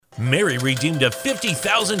Mary redeemed a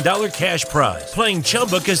 $50,000 cash prize playing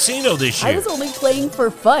Chumba Casino this year. I was only playing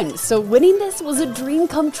for fun, so winning this was a dream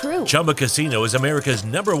come true. Chumba Casino is America's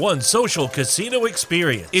 #1 social casino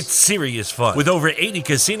experience. It's serious fun. With over 80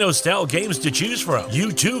 casino-style games to choose from,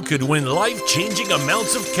 you too could win life-changing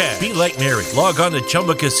amounts of cash. Be like Mary. Log on to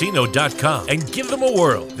ChumbaCasino.com and give them a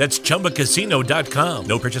whirl. That's ChumbaCasino.com.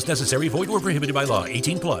 No purchase necessary. Void where prohibited by law.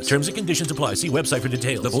 18 plus. Terms and conditions apply. See website for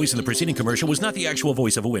details. The voice in the preceding commercial was not the actual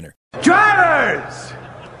voice of a winner. Drivers,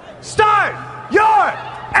 start your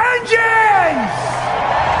engines!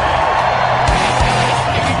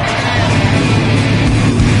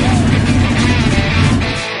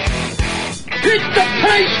 Hit the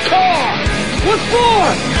pace car! What for?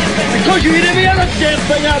 Because you hit every other damn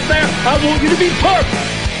thing out there, I want you to be perfect!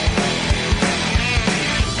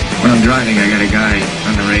 When I'm driving, I got a guy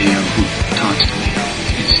on the radio who talks to me.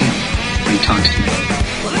 It's him. He talks to me.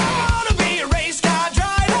 Well, I wanna be a race car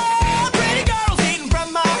driver. Pretty girls eating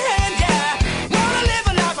from my hand, yeah. Wanna live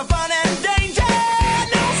a life of fun and danger.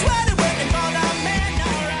 No sweaty working for the man,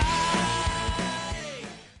 alright.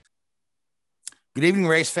 Good evening,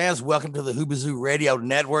 race fans. Welcome to the Hoobazoo Radio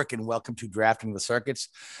Network and welcome to Drafting the Circuits.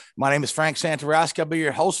 My name is Frank Santoroski. I'll be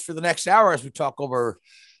your host for the next hour as we talk over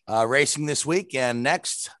racing this week and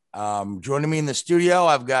next. Joining me in the studio,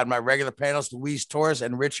 I've got my regular panelists, Luis Torres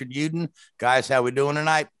and Richard Uden. Guys, how we doing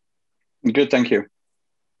tonight? Good, thank you.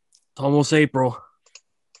 It's almost April.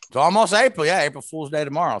 It's almost April. Yeah, April Fool's Day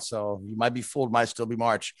tomorrow. So you might be fooled, might still be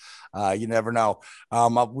March. You never know.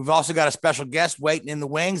 We've also got a special guest waiting in the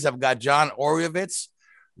wings. I've got John Oreovitz,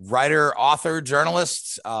 writer, author,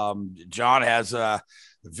 journalist. John has a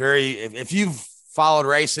if you've followed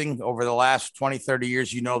racing over the last 20, 30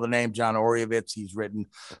 years, you know the name John Oreovitz. He's written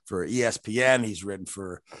for ESPN. He's written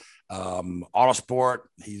for Autosport.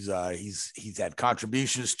 He's had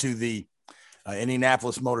contributions to the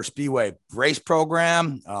Indianapolis Motor Speedway race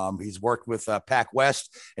program. He's worked with Pac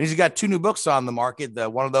West, and he's got 2 new books on the market.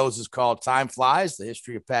 One of those is called Time Flies, The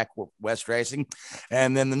History of Pac West Racing.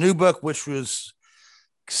 And then the new book, which was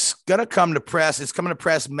going to come to press, it's coming to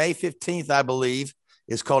press May 15th, I believe,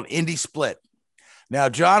 is called Indy Split. Now,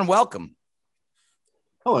 John, welcome.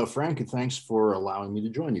 Hello, Frank, and thanks for allowing me to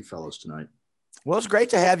join you fellows tonight. Well, it's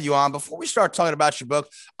great to have you on. Before we start talking about your book,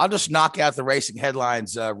 I'll just knock out the racing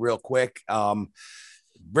headlines real quick.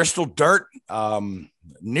 Bristol Dirt,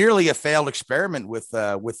 nearly a failed experiment with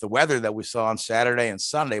the weather that we saw on Saturday and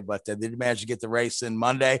Sunday, but they did manage to get the race in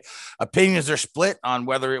Monday. Opinions are split on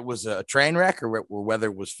whether it was a train wreck or whether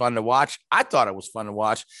it was fun to watch. I thought it was fun to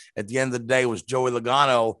watch. At the end of the day, it was Joey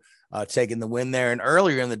Logano taking the win there. And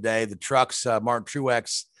earlier in the day, the trucks, Martin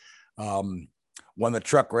Truex won the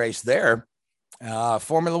truck race there.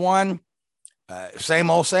 Formula One, same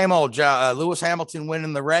old. Lewis Hamilton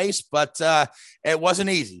winning the race, but it wasn't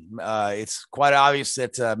easy. It's quite obvious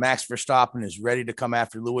that Max Verstappen is ready to come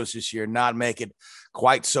after Lewis this year, not make it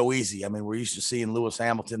quite so easy. I mean, we're used to seeing Lewis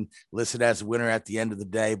Hamilton listed as a winner at the end of the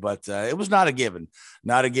day, but it was not a given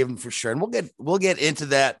for sure. And we'll get into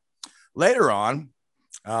that later on.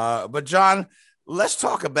 But John, let's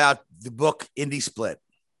talk about the book Indy Split.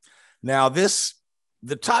 Now,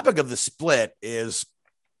 the topic of the split is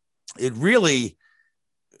it really,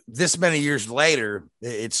 this many years later,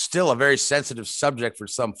 it's still a very sensitive subject for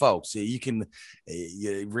some folks. Reactions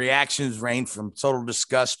range from total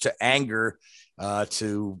disgust to anger,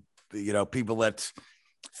 to, people that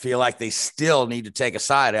feel like they still need to take a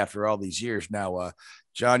side after all these years. Now,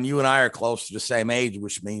 John, you and I are close to the same age,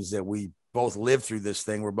 which means that we both lived through this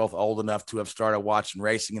thing. We're both old enough to have started watching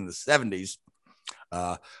racing in the 70s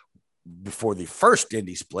before the first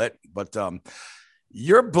Indy Split. But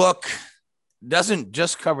your book doesn't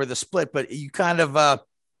just cover the split, but you kind of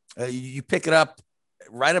you pick it up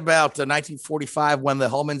right about 1945 when the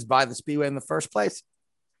Holmans buy the Speedway in the first place.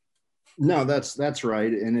 No, that's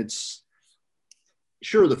right. And it's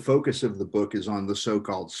sure the focus of the book is on the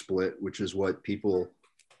so-called split, which is what people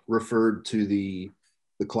referred to the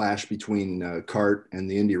clash between CART and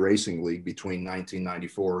the Indy Racing League between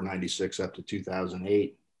 1994, 96 up to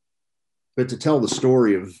 2008. But to tell the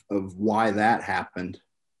story of why that happened,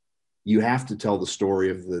 you have to tell the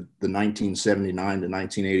story of the 1979 to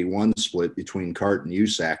 1981 split between CART and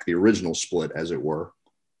USAC, the original split, as it were.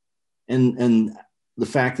 And the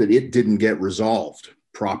fact that it didn't get resolved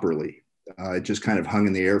properly. It just kind of hung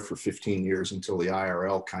in the air for 15 years until the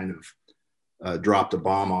IRL kind of dropped a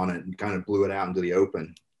bomb on it and kind of blew it out into the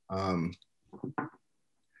open. But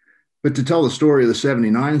to tell the story of the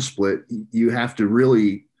 79 split, you have to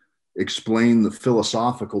really explain the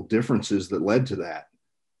philosophical differences that led to that,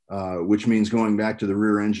 which means going back to the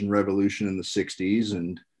rear engine revolution in the 60s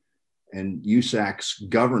and USAC's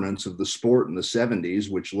governance of the sport in the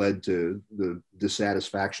 70s, which led to the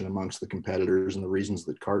dissatisfaction amongst the competitors and the reasons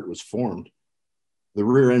that CART was formed. The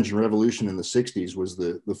rear engine revolution in the 60s was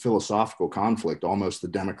the philosophical conflict, almost the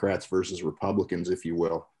Democrats versus Republicans, if you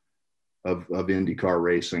will, of IndyCar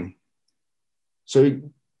racing. So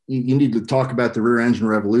you need to talk about the rear engine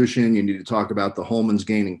revolution. You need to talk about the Holmans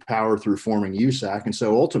gaining power through forming USAC. And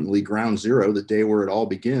so ultimately, ground zero, the day where it all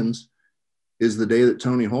begins, is the day that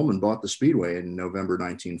Tony Holman bought the Speedway in November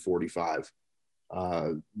 1945.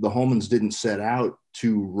 The Holmans didn't set out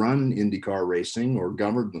to run IndyCar racing or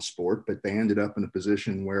govern the sport, but they ended up in a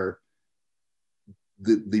position where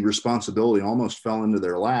the responsibility almost fell into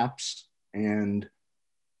their laps, and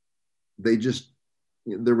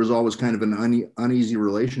there was always kind of an uneasy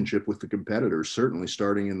relationship with the competitors, certainly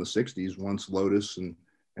starting in the 60s once Lotus and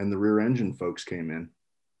the rear engine folks came in.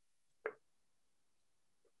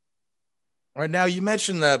 All right, now you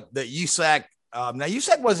mentioned that USAC. Now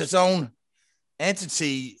USAC was its own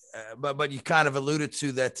entity, but you kind of alluded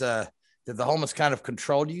to that the Holmans kind of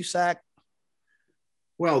controlled USAC.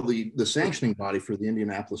 Well, the sanctioning body for the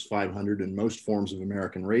Indianapolis 500 and most forms of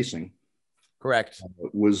American racing, correct,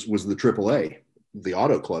 was the AAA, the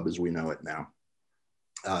Auto Club as we know it now.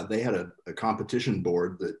 They had a competition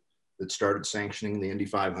board that started sanctioning the Indy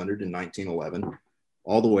 500 in 1911.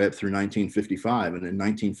 All the way up through 1955. And in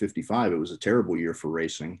 1955, it was a terrible year for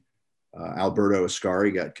racing. Alberto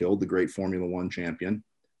Ascari got killed, the great Formula One champion.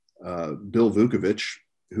 Bill Vukovich,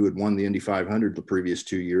 who had won the Indy 500 the previous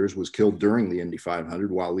 2 years, was killed during the Indy 500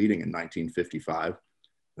 while leading in 1955.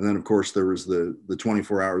 And then, of course, there was the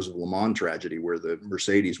 24 Hours of Le Mans tragedy where the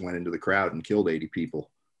Mercedes went into the crowd and killed 80 people.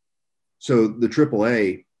 So the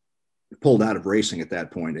AAA pulled out of racing at that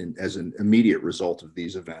point as an immediate result of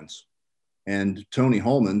these events. And Tony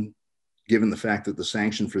Holman, given the fact that the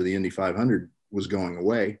sanction for the Indy 500 was going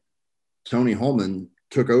away, Tony Holman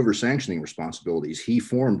took over sanctioning responsibilities. He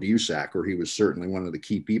formed USAC, or he was certainly one of the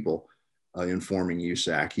key people in forming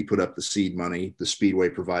USAC. He put up the seed money. The Speedway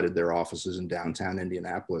provided their offices in downtown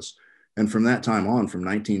Indianapolis. And from that time on, from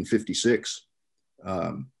 1956,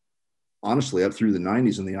 honestly, up through the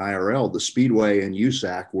 90s in the IRL, the Speedway and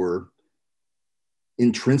USAC were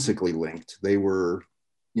intrinsically linked. They were,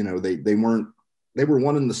 they were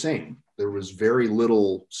one and the same. There was very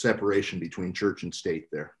little separation between church and state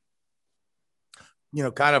there.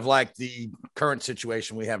 Kind of like the current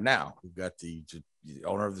situation we have now. We've got the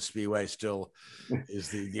owner of the Speedway still is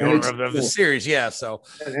the owner of the series. Yeah. So,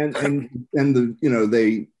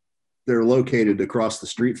 they're located across the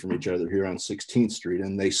street from each other here on 16th Street,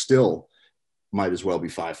 and they still might as well be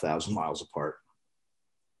 5,000 miles apart.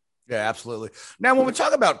 Yeah, absolutely. Now, when we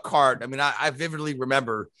talk about CART, I mean, I vividly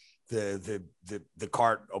remember the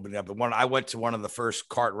CART opening up. I went to one of the first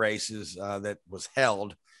CART races that was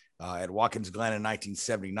held at Watkins Glen in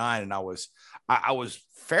 1979, and I was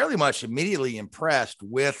fairly much immediately impressed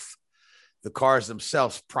with the cars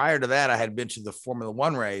themselves. Prior to that, I had been to the Formula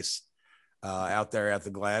One race out there at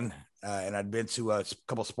the Glen, and I'd been to a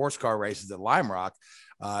couple of sports car races at Lime Rock.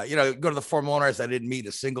 Go to the Formula One race, I didn't meet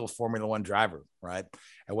a single Formula One driver, right?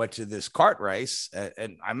 I went to this CART race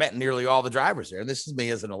and I met nearly all the drivers there. And this is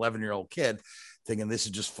me as an 11-year-old kid thinking this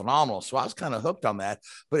is just phenomenal. So I was kind of hooked on that,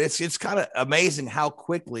 but it's kind of amazing how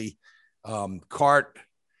quickly CART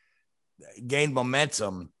gained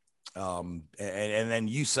momentum. And then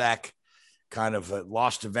USAC kind of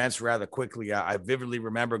lost events rather quickly. I vividly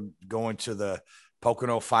remember going to the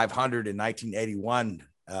Pocono 500 in 1981,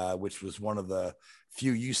 which was one of the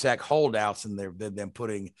few USAC holdouts, and they've been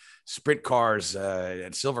putting sprint cars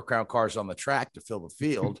and Silver Crown cars on the track to fill the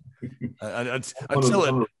field until one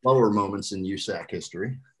of the lower moments in USAC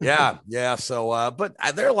history. Yeah. So, but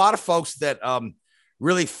there are a lot of folks that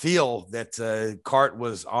really feel that CART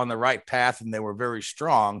was on the right path and they were very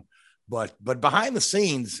strong. But behind the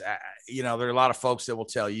scenes, there are a lot of folks that will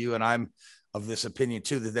tell you, and I'm of this opinion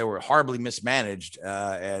too, that they were horribly mismanaged,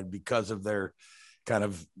 and because of their kind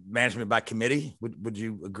of management by committee. Would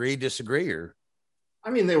you agree, disagree, or? I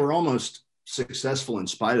mean, they were almost successful in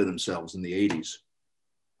spite of themselves in the 80s.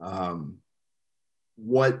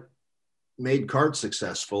 What made CART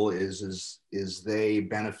successful is they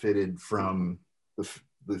benefited from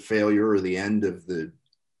the failure or the end of the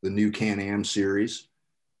new Can-Am series.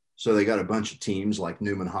 So they got a bunch of teams like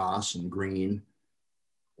Newman Haas and Green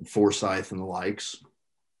and Forsyth and the likes.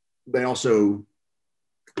 They also,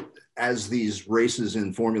 as these races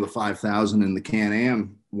in Formula 5000 and the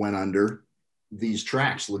Can-Am went under, these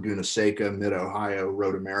tracks, Laguna Seca, Mid-Ohio,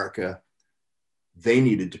 Road America, they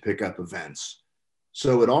needed to pick up events.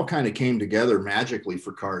 So it all kind of came together magically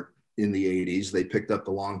for CART in the 80s. They picked up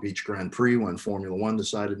the Long Beach Grand Prix when Formula One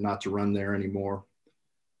decided not to run there anymore.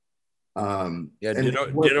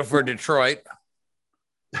 Ditto for Detroit.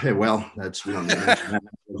 Well, that's we don't need to mention that.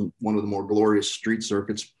 One of the more glorious street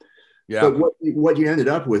circuits. Yeah. But what you ended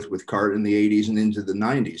up with CART in the 80s and into the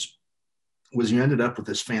 90s was you ended up with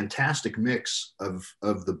this fantastic mix of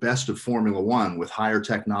the best of Formula One with higher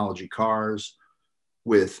technology cars,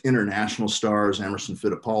 with international stars, Emerson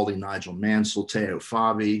Fittipaldi, Nigel Mansell, Teo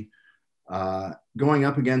Fabi, going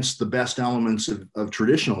up against the best elements of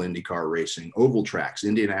traditional IndyCar racing, oval tracks,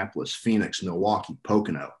 Indianapolis, Phoenix, Milwaukee,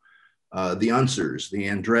 Pocono, the Unsers, the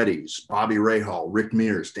Andrettis, Bobby Rahal, Rick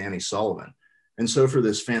Mears, Danny Sullivan. And so for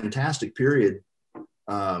this fantastic period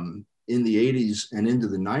in the 80s and into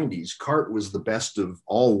the 90s, CART was the best of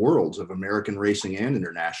all worlds of American racing and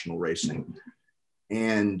international racing.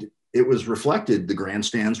 And it was reflected. The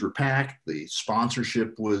grandstands were packed. The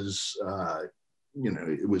sponsorship was,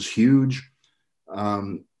 it was huge.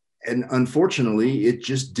 And unfortunately, it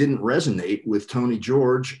just didn't resonate with Tony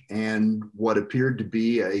George and what appeared to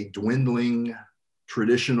be a dwindling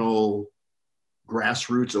traditional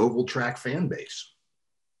grassroots oval track fan base.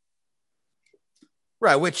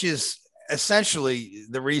 Right, which is essentially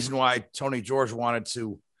the reason why Tony George wanted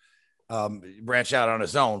to branch out on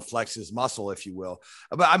his own, flex his muscle, if you will.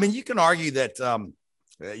 But I mean, you can argue that,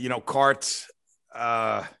 CART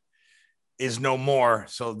is no more.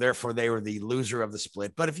 So therefore they were the loser of the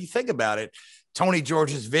split. But if you think about it, Tony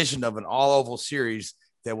George's vision of an all oval series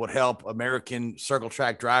that would help American circle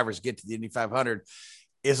track drivers get to the Indy 500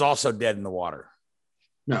 is also dead in the water.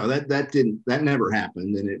 No, that never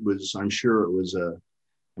happened. And it was, I'm sure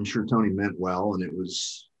Tony meant well, and it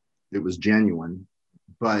was genuine,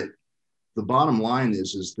 but the bottom line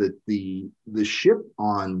is that the ship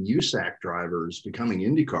on USAC drivers becoming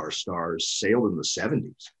IndyCar stars sailed in the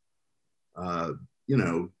 70s.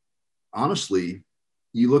 Honestly,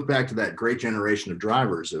 you look back to that great generation of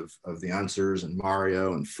drivers of the Unsers and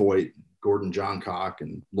Mario and Foyt, Gordon Johncock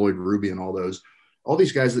and Lloyd Ruby and all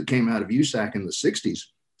these guys that came out of USAC in the 60s.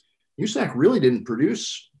 USAC really didn't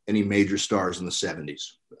produce any major stars in the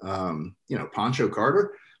 70s. Pancho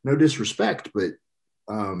Carter, no disrespect, but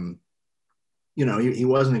he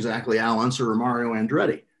wasn't exactly Al Unser or Mario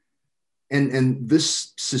Andretti. And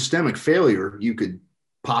this systemic failure, you could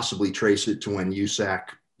possibly trace it to when USAC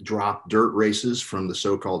dropped dirt races from the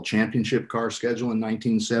so-called championship car schedule in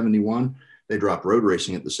 1971. They dropped road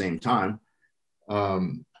racing at the same time.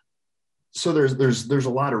 So there's a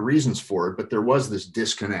lot of reasons for it, but there was this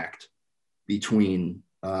disconnect between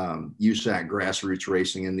USAC grassroots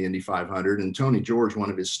racing and the Indy 500. And Tony George,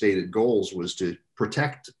 one of his stated goals was to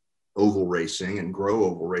protect oval racing and grow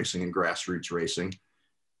oval racing and grassroots racing.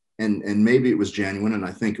 And maybe it was genuine, and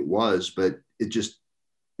I think it was, but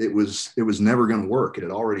it was never going to work. It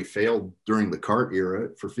had already failed during the CART era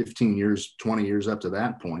for 15 years, 20 years up to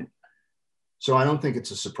that point. So I don't think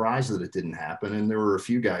it's a surprise that it didn't happen. And there were a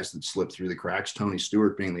few guys that slipped through the cracks, Tony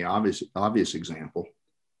Stewart being the obvious example.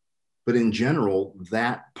 But in general,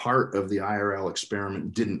 that part of the IRL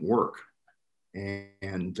experiment didn't work.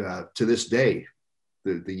 And to this day,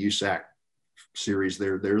 the USAC series,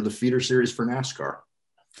 they're the feeder series for NASCAR.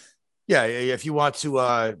 Yeah, if you want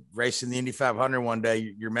to race in the Indy 500 one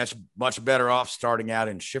day, you're much better off starting out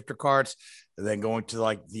in shifter karts and then going to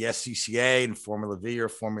like the SCCA and Formula V or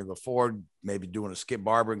Formula Ford, maybe doing a Skip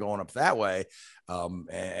Barber and going up that way,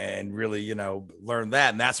 and really, learn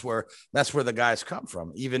that. And that's where the guys come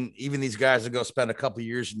from. Even these guys that go spend a couple of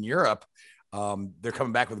years in Europe, they're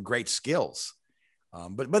coming back with great skills.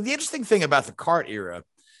 But the interesting thing about the CART era,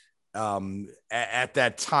 at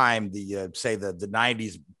that time, the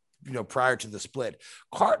 90s, prior to the split,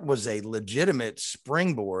 CART was a legitimate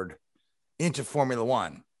springboard into Formula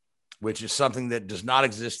One, which is something that does not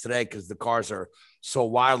exist today because the cars are so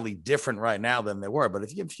wildly different right now than they were. But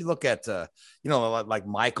if you look at, like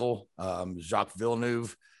Michael, Jacques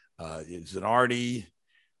Villeneuve, Zanardi,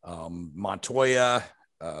 Montoya,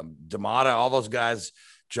 D'Amata, all those guys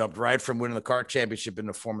jumped right from winning the CART championship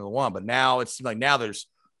into Formula One. But now it seems like now there's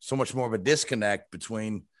so much more of a disconnect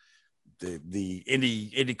between the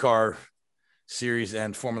IndyCar series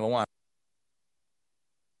and Formula One.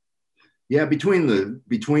 Yeah, between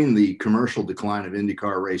the commercial decline of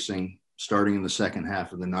IndyCar racing starting in the second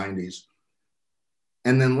half of the 90s,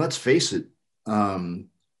 and then let's face it,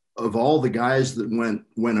 of all the guys that went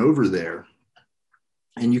over there,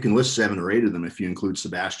 and you can list 7 or 8 of them if you include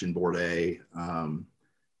Sebastian Bourdais,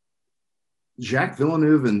 Jacques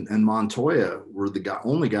Villeneuve and Montoya were the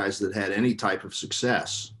only guys that had any type of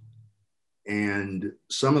success. And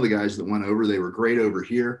some of the guys that went over, they were great over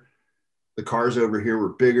here. the cars over here were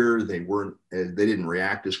bigger. They didn't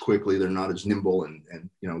react as quickly. They're not as nimble and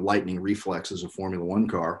lightning reflex as a Formula One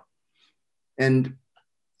car. And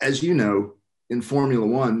as you know, in Formula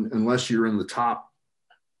One, unless you're in the top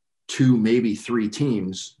 2, maybe 3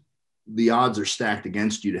 teams, the odds are stacked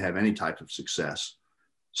against you to have any type of success.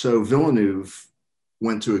 So Villeneuve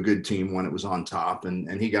went to a good team when it was on top,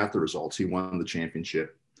 and he got the results. He won the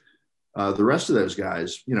championship. The rest of those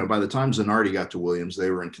guys, by the time Zanardi got to Williams,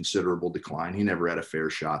 they were in considerable decline. He never had a fair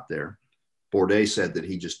shot there. Bourdais said that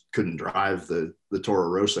he just couldn't drive the Toro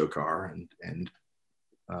Rosso car, and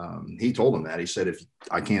he told him that. He said, if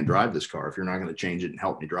I can't drive this car, if you're not going to change it and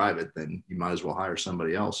help me drive it, then you might as well hire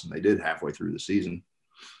somebody else. And they did halfway through the season.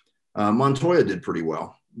 Montoya did pretty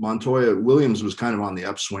well. Williams was kind of on the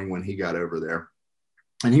upswing when he got over there,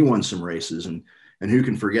 and he won some races. And who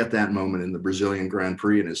can forget that moment in the Brazilian Grand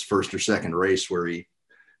Prix in his first or second race where he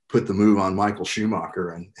put the move on Michael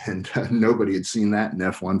Schumacher, and nobody had seen that in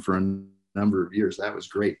F1 for a number of years. That was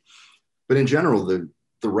great. But in general, the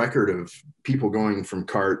record of people going from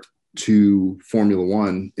kart to Formula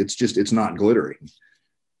One, it's not glittering.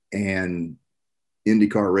 And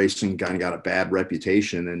IndyCar racing kind of got a bad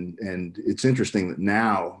reputation. And it's interesting that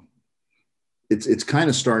now it's kind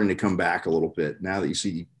of starting to come back a little bit now that you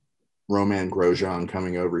see Romain Grosjean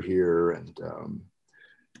coming over here and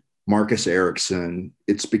Marcus Ericsson.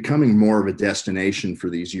 It's becoming more of a destination for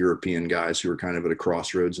these European guys who are kind of at a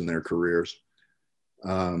crossroads in their careers.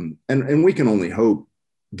 And we can only hope,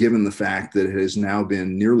 given the fact that it has now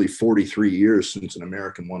been nearly 43 years since an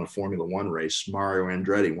American won a Formula One race. Mario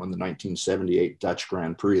Andretti won the 1978 Dutch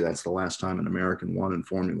Grand Prix. That's the last time an American won in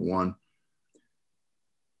Formula One.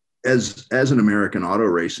 As an American auto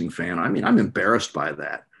racing fan, I mean, I'm embarrassed by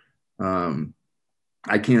that.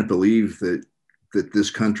 I can't believe that this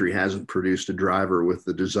country hasn't produced a driver with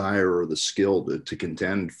the desire or the skill to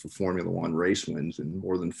contend for Formula One race wins in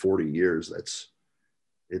more than 40 years.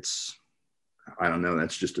 I don't know.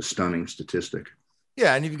 That's just a stunning statistic.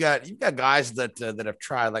 Yeah, and you've got guys that have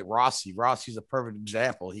tried, like Rossi. Rossi's a perfect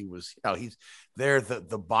example. He was, he's there at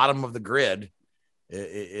the bottom of the grid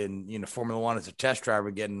in Formula One as a test driver,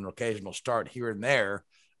 getting an occasional start here and there.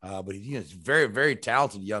 But he's a very, very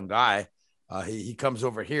talented young guy. He comes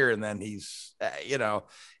over here and then he's,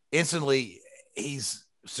 instantly he's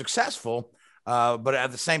successful. But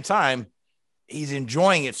at the same time, he's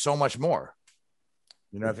enjoying it so much more.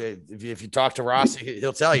 If you talk to Rossi,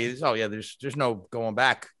 he'll tell you, oh yeah, there's no going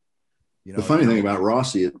back. The funny thing about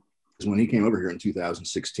Rossi is when he came over here in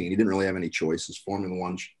 2016, he didn't really have any choices. Formula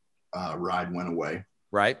One ride went away.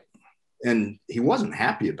 Right. And he wasn't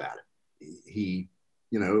happy about it. He,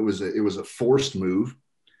 it was a forced move.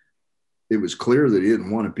 It was clear that he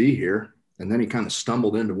didn't want to be here. And then he kind of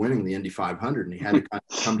stumbled into winning the Indy 500, and he had to kind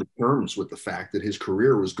of come to terms with the fact that his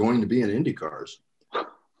career was going to be in Indy cars.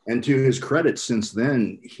 And to his credit, since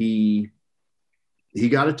then, he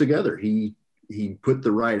got it together. He put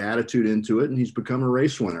the right attitude into it, and he's become a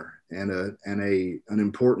race winner and an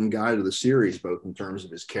important guy to the series, both in terms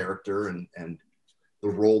of his character and the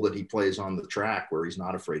role that he plays on the track, where he's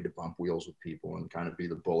not afraid to bump wheels with people and kind of be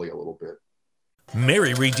the bully a little bit.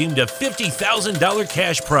 Mary redeemed a $50,000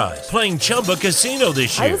 cash prize playing Chumba Casino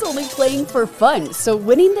this year. I was only playing for fun, so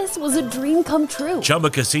winning this was a dream come true. Chumba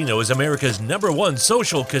Casino is America's #1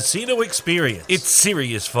 social casino experience. It's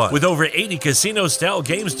serious fun. With over 80 casino-style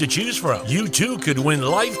games to choose from, you too could win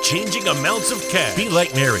life-changing amounts of cash. Be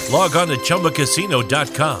like Mary. Log on to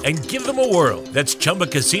ChumbaCasino.com and give them a whirl. That's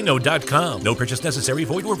ChumbaCasino.com. No purchase necessary.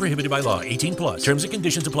 Void or prohibited by law. 18+. Terms and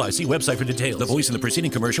conditions apply. See website for details. The voice in the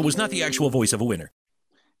preceding commercial was not the actual voice of a winner.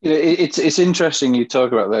 It's interesting you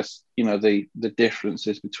talk about this, the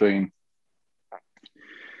differences between,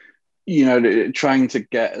 trying to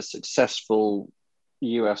get a successful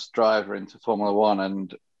US driver into Formula One.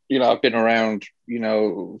 And, I've been around,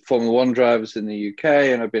 Formula One drivers in the UK,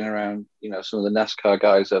 and I've been around, some of the NASCAR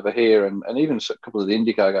guys over here and even a couple of the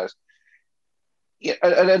IndyCar guys. Yeah,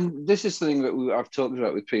 and this is something that I've talked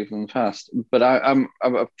about with people in the past, but I'm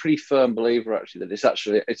a pretty firm believer, actually,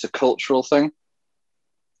 that it's a cultural thing.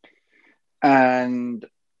 And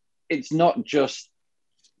it's not just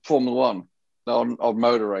Formula One or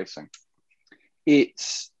motor racing.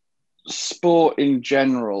 It's sport in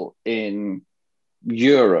general in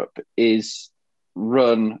Europe is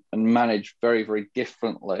run and managed very, very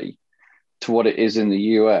differently to what it is in the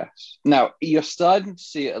US. Now, you're starting to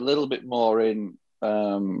see it a little bit more in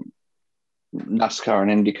NASCAR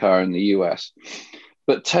and IndyCar in the US.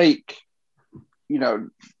 But take,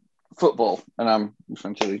 football, and I'm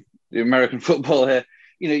essentially the American football here.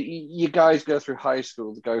 You guys go through high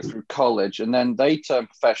school, go through college, and then they turn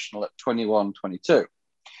professional at 21, 22.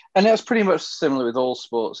 And that's pretty much similar with all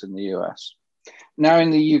sports in the US. Now,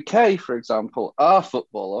 in the UK, for example, our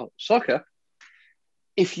football or soccer,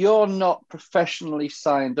 if you're not professionally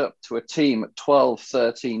signed up to a team at 12,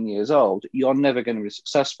 13 years old, you're never going to be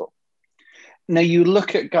successful. Now, you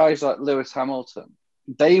look at guys like Lewis Hamilton,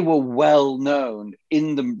 they were well known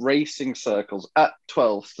in the racing circles at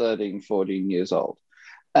 12, 13, 14 years old.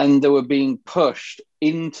 And they were being pushed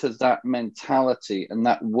into that mentality and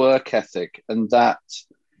that work ethic and that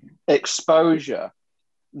exposure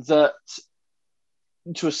that,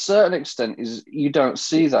 to a certain extent, is you don't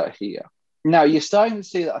see that here. Now, you're starting to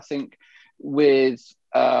see that, I think, with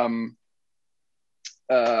Troy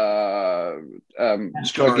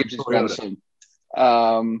Gibbs' grandson.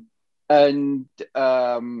 And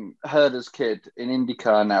Herder's kid in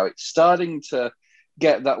IndyCar now. It's starting to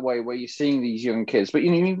get that way where you're seeing these young kids. But,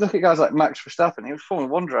 you look at guys like Max Verstappen, he was a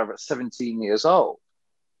Formula One driver at 17 years old,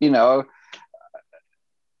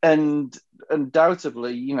 and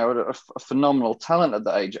undoubtedly, a phenomenal talent at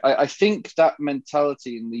that age. I think that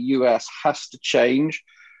mentality in the US has to change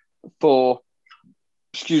for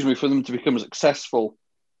them to become successful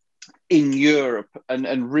in Europe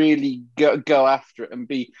and really go after it and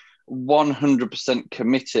be 100%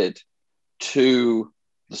 committed to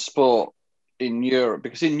the sport in Europe.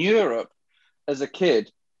 Because in Europe, as a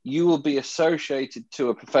kid, you will be associated to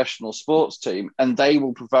a professional sports team and they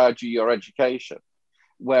will provide you your education.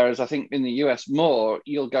 Whereas I think in the US more,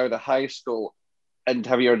 you'll go to high school and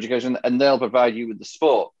have your education and they'll provide you with the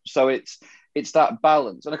sport. So it's that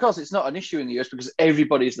balance. And of course, it's not an issue in the US because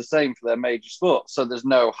everybody's the same for their major sports. So there's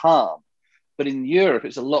no harm. But in Europe,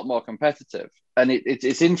 it's a lot more competitive. And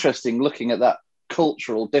it's interesting looking at that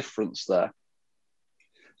cultural difference there.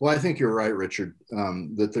 Well, I think you're right, Richard,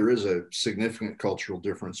 that there is a significant cultural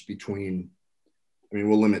difference between,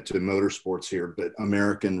 we'll limit to motorsports here, but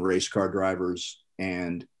American race car drivers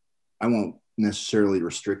and I won't necessarily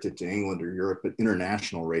restrict it to England or Europe, but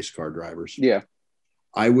international race car drivers. Yeah.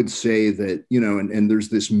 I would say that, and there's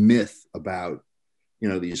this myth about,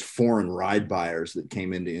 these foreign ride buyers that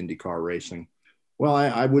came into IndyCar racing. Well,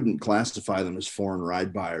 I wouldn't classify them as foreign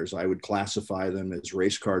ride buyers. I would classify them as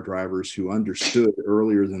race car drivers who understood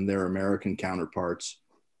earlier than their American counterparts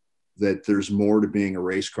that there's more to being a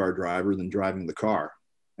race car driver than driving the car,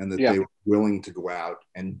 and that they were willing to go out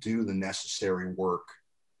and do the necessary work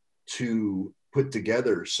to put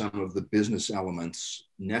together some of the business elements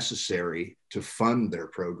necessary to fund their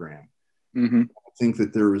program. Mm-hmm. I think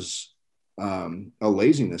that there is a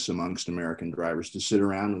laziness amongst American drivers to sit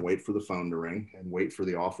around and wait for the phone to ring and wait for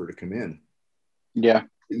the offer to come in. Yeah.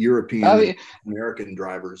 European American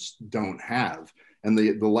drivers don't have. And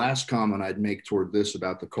the last comment I'd make toward this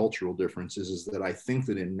about the cultural differences is that I think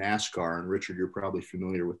that in NASCAR, and Richard, you're probably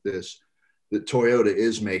familiar with this, that Toyota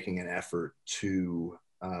is making an effort to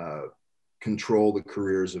control the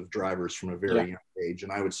careers of drivers from a very young age.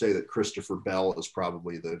 And I would say that Christopher Bell is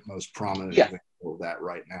probably the most prominent example of that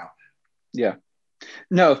right now. Yeah,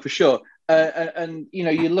 no, for sure. And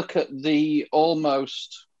you look at the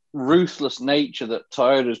almost ruthless nature that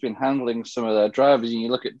Toyota has been handling some of their drivers, and you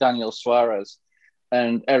look at Daniel Suarez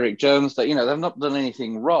and Eric Jones, that, they've not done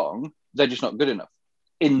anything wrong. They're just not good enough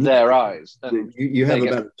in their eyes. And you have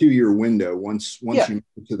about a 2-year window. Once you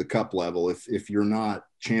move to the cup level, if you're not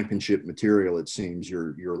championship material, it seems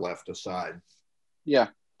you're left aside. Yeah.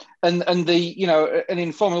 And and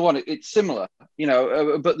in Formula One, it's similar,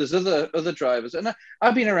 but there's other drivers. And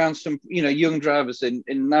I've been around some, young drivers in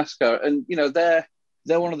NASCAR, and,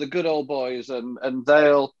 they're one of the good old boys, and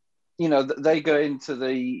they'll, they go into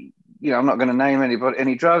the, I'm not going to name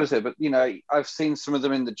any drivers here, but, I've seen some of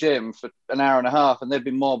them in the gym for an hour and a half, and they've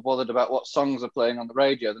been more bothered about what songs are playing on the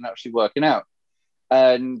radio than actually working out.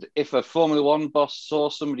 And if a Formula One boss saw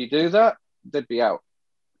somebody do that, they'd be out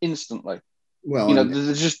instantly. Well,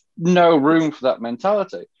 there's just no room for that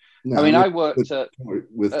mentality. No, I worked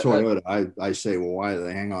with Toyota. I say, well, why do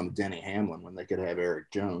they hang on to Denny Hamlin when they could have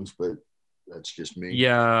Eric Jones? But that's just me.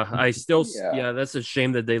 Yeah, that's a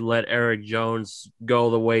shame that they let Eric Jones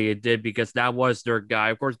go the way it did, because that was their guy.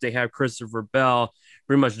 Of course, they have Christopher Bell,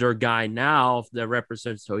 pretty much their guy now that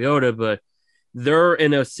represents Toyota, but they're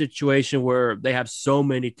in a situation where they have so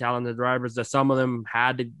many talented drivers that some of them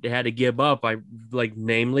had to give up.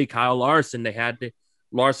 Namely Kyle Larson.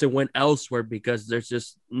 Larson went elsewhere because there's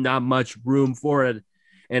just not much room for it.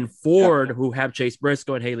 And Ford, who have Chase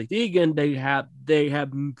Briscoe and Haley Deegan, they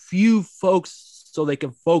have few folks, so they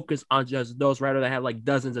can focus on just those, rather than have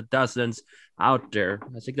dozens of dozens out there.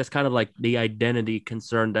 I think that's kind of the identity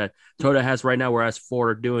concern that Toyota has right now, whereas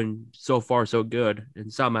Ford are doing so far so good in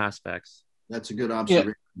some aspects. That's a good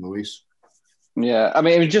observation, Luis. Yeah, I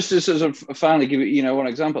mean, just to sort of finally give you, one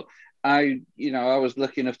example. I was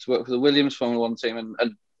lucky enough to work for the Williams Formula One team,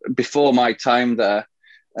 and before my time there,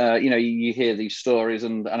 you hear these stories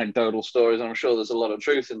and anecdotal stories, and I'm sure there's a lot of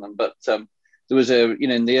truth in them. But there was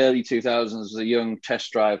in the early 2000s, there was a young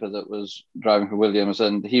test driver that was driving for Williams,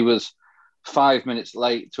 and he was 5 minutes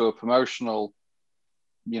late to a promotional,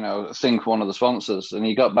 thing for one of the sponsors, and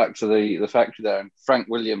he got back to the factory there, and Frank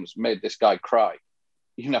Williams made this guy cry.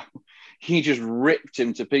 He just ripped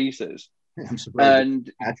him to pieces. And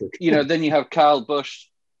then you have Kyle Busch,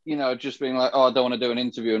 just being like, "Oh, I don't want to do an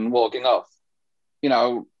interview," and walking off.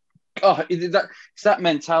 It's that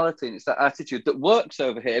mentality and it's that attitude that works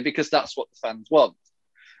over here because that's what the fans want.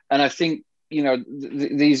 And I think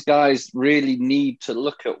these guys really need to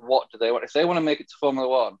look at what do they want. If they want to make it to Formula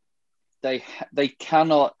One, they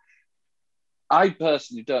cannot. I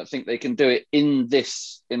personally don't think they can do it in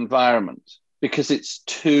this environment because it's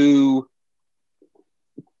too.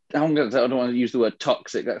 I don't want to use the word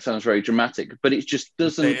toxic. That sounds very dramatic, but it just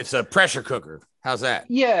doesn't. It's a pressure cooker. How's that?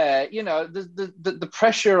 Yeah, the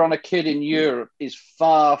pressure on a kid in Europe is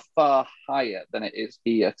far, far higher than it is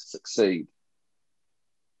here to succeed.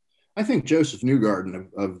 I think Joseph Newgarden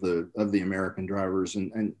of the American drivers,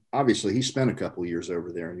 and obviously he spent a couple of years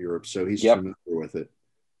over there in Europe, so he's familiar with it.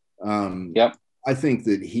 I think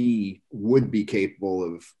that he would be capable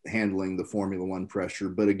of handling the Formula One pressure,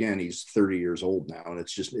 but again, he's 30 years old now, and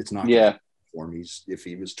it's not for him. If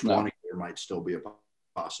he was 20, there might still be a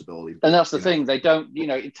possibility. And that's the thing. They don't,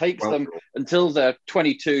 it takes them until they're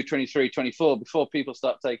 22, 23, 24 before people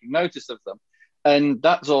start taking notice of them. And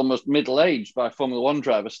that's almost middle-aged by Formula One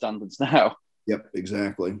driver standards now. Yep,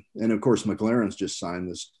 exactly. And of course, McLaren's just signed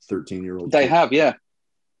this 13-year-old. They have, yeah.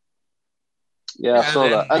 Yeah, I saw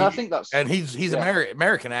that. And I think that's... And he's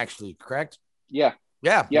American, actually, correct? Yeah.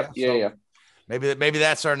 Yeah. Yeah. Maybe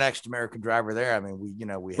that's our next American driver there. I mean,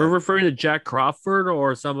 we're referring to Jack Crawford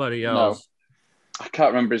or somebody else. No. I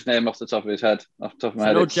can't remember his name off the top of his head. Off the top of my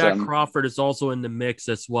head. I know Jack Crawford is also in the mix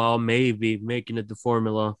as well, maybe making it to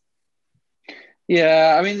Formula.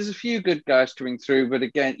 Yeah, I mean, there's a few good guys coming through, but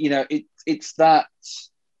again, it's that.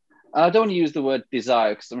 I don't want to use the word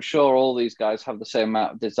desire because I'm sure all these guys have the same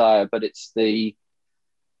amount of desire, but it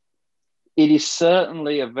is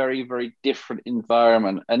certainly a very, very different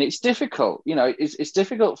environment, and it's difficult. It's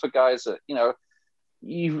difficult for guys that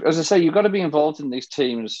as I say, you've got to be involved in these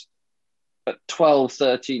teams at 12,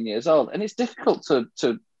 13 years old, and it's difficult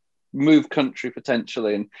to move country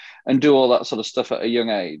potentially and do all that sort of stuff at a young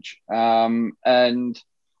age. And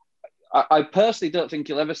I personally don't think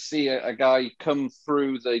you'll ever see a guy come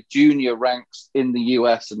through the junior ranks in the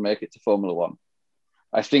US and make it to Formula One.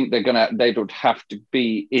 I think they would have to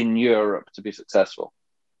be in Europe to be successful.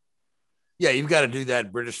 Yeah, you've got to do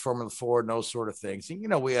that British Formula 4 and those sort of things.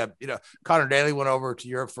 And, we have, Connor Daly went over to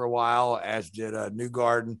Europe for a while, as did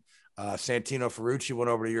Newgarden. Santino Ferrucci went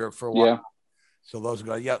over to Europe for a while. Yeah. So those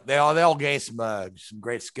guys, they all gained some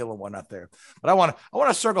great skill and whatnot there. But I want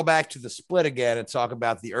to circle back to the split again and talk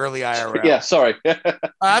about the early IRL. Yeah, sorry.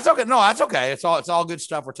 That's okay. No, that's okay. It's all good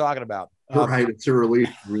stuff we're talking about. Right, it's a relief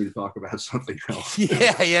for me to talk about something else.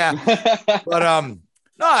 Yeah. But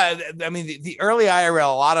no, I mean the early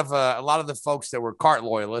IRL. A lot of the folks that were kart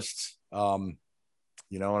loyalists. And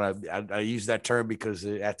I use that term because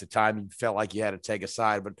at the time you felt like you had to take a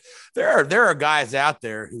side, but there are guys out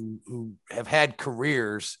there who have had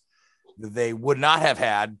careers that they would not have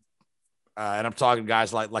had. And I'm talking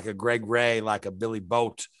guys like a Greg Ray, like a Billy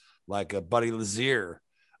Boat, like a Buddy Lazier.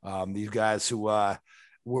 These guys who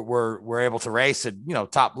were able to race at,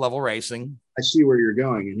 top level racing. I see where you're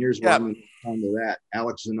going. And here's what I'm going to come to that.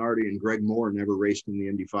 Alex Zanardi and Greg Moore never raced in the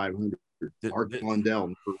Indy 500. Art Blundell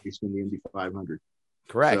never raced in the Indy 500.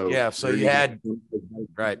 Correct. So, yeah. So you had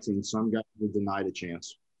right, and some guys were denied a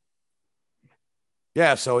chance.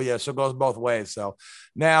 Yeah. So it goes both ways. So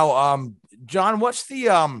now, John, what's the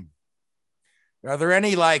are there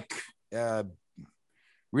any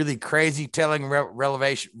really crazy telling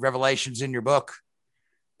revelations in your book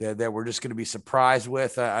that we're just going to be surprised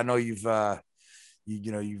with? I know you've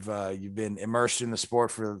been immersed in the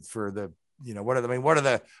sport for the what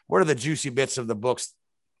are the juicy bits of the books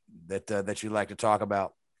that you like to talk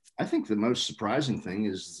about? I think the most surprising thing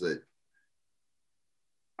is that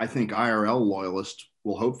I think IRL loyalists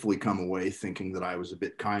will hopefully come away thinking that I was a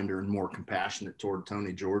bit kinder and more compassionate toward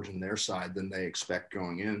Tony George and their side than they expect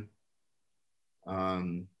going in.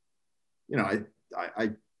 I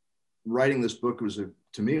writing this book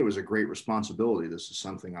to me, it was a great responsibility. This is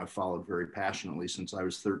something I've followed very passionately since I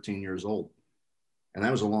was 13 years old. And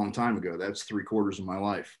that was a long time ago. That's 3/4 of my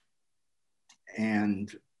life.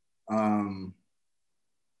 And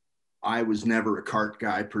I was never a kart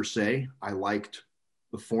guy per se. I liked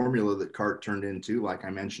the formula that kart turned into, like I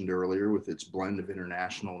mentioned earlier, with its blend of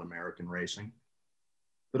international and American racing.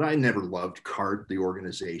 But I never loved kart, the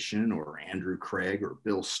organization, or Andrew Craig or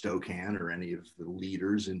Bill Stokan or any of the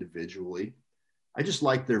leaders individually. I just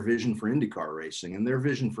liked their vision for IndyCar racing, and their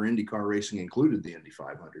vision for IndyCar racing included the Indy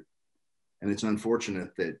 500. And it's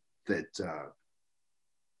unfortunate that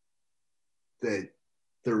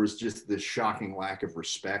there was just this shocking lack of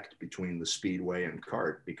respect between the Speedway and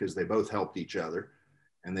kart, because they both helped each other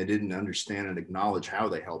and they didn't understand and acknowledge how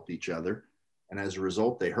they helped each other. And as a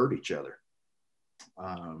result, they hurt each other.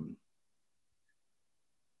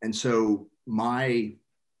 And so my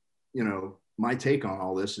take on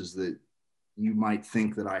all this is that you might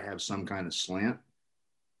think that I have some kind of slant,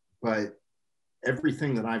 but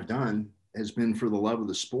everything that I've done has been for the love of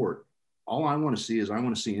the sport. All I want to see is I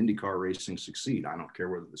want to see IndyCar racing succeed. I don't care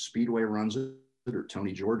whether the Speedway runs it or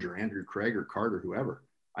Tony George or Andrew Craig or Carter, whoever.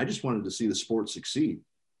 I just wanted to see the sport succeed.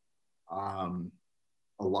 A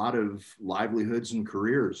lot of livelihoods and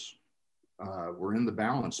careers were in the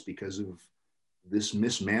balance because of this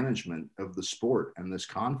mismanagement of the sport and this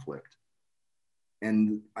conflict.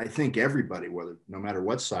 And I think everybody, no matter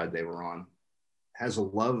what side they were on, has a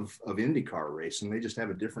love of IndyCar racing. They just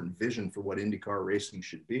have a different vision for what IndyCar racing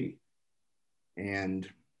should be. And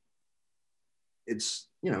it's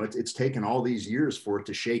taken all these years for it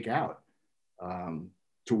to shake out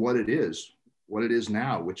to what it is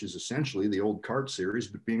now, which is essentially the old kart series,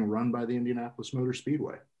 but being run by the Indianapolis Motor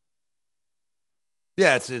Speedway.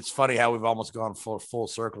 Yeah, it's funny how we've almost gone full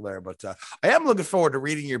circle there, but I am looking forward to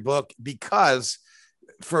reading your book, because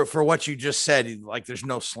for what you just said, like there's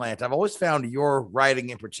no slant. I've always found your writing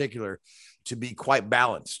in particular to be quite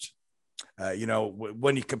balanced.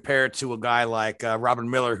 When you compare it to a guy like Robin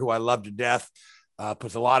Miller, who I love to death,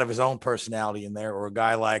 puts a lot of his own personality in there, or a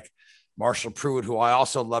guy like Marshall Pruitt, who I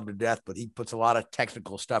also love to death, but he puts a lot of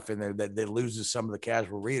technical stuff in there that loses some of the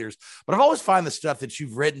casual readers. But I've always found the stuff that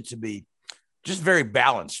you've written to be just very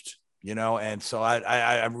balanced, and so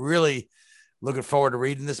I'm really looking forward to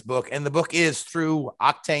reading this book. And the book is through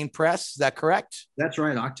Octane Press. Is that correct? That's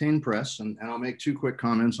right, Octane Press. And I'll make two quick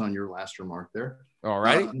comments on your last remark there. All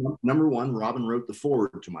right. Number one, Robin wrote the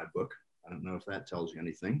foreword to my book. I don't know if that tells you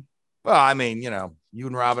anything. Well, I mean, you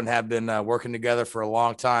and Robin have been working together for a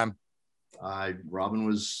long time. Robin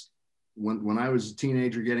was, when I was a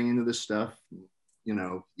teenager getting into this stuff,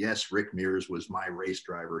 yes, Rick Mears was my race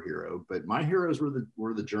driver hero, but my heroes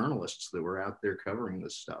were the journalists that were out there covering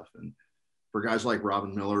this stuff. And for guys like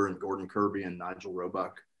Robin Miller and Gordon Kirby and Nigel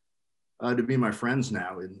Roebuck to be my friends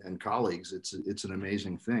now and colleagues, it's an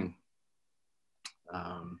amazing thing.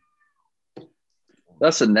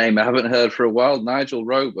 That's a name I haven't heard for a while. Nigel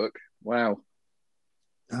Roebuck. Wow.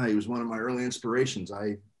 He was one of my early inspirations.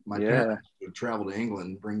 My parents would travel to England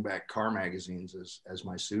and bring back car magazines as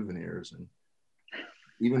my souvenirs. And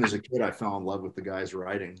even as a kid, I fell in love with the guy's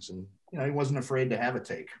writings. And he wasn't afraid to have a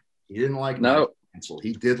take. He didn't like Mansell.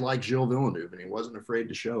 He did like Gilles Villeneuve, and he wasn't afraid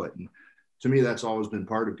to show it. And to me, that's always been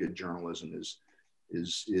part of good journalism: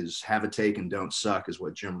 is have a take and don't suck, is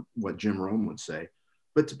what Jim Rome would say.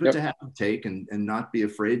 But to have a take and not be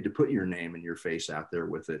afraid to put your name and your face out there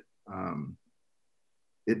with it.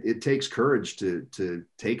 It takes courage to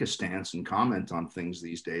take a stance and comment on things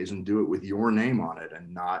these days, and do it with your name on it,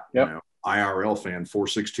 and not IRL fan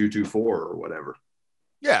 46224 or whatever.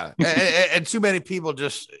 Yeah, and too many people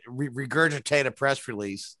just regurgitate a press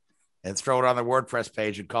release and throw it on their WordPress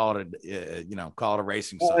page and call it a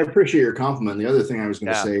racing site. I appreciate your compliment. The other thing I was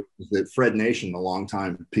going to say is that Fred Nation, the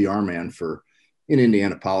longtime PR man in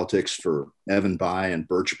Indiana politics for Evan Bayh and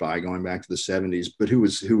Birch Bayh going back to the 70s, but who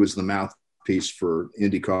was the mouthpiece for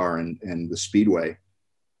IndyCar and the Speedway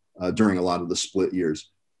during a lot of the split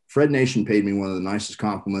years. Fred Nation paid me one of the nicest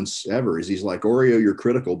compliments ever. He's like, Oreo, you're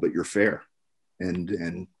critical, but you're fair.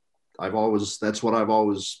 And I've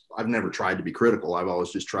never tried to be critical. I've always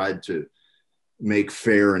just tried to make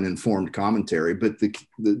fair and informed commentary. But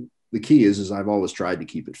the key is I've always tried to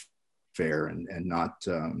keep it fair and not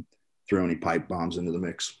throw any pipe bombs into the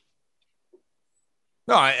mix.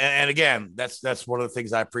 No, and again, that's one of the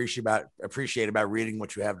things I appreciate about reading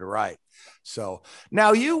what you have to write. So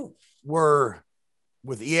now you were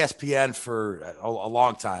with ESPN for a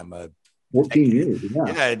long time, 14 years,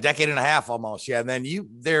 a decade and a half almost. Yeah. And then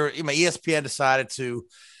ESPN decided to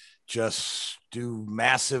just do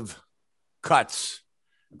massive cuts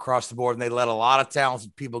across the board, and they let a lot of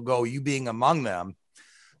talented people go, you being among them.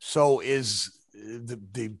 So is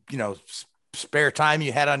the spare time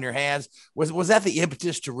you had on your hands, was that the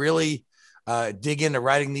impetus to really dig into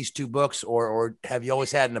writing these two books, or have you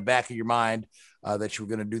always had in the back of your mind, that you were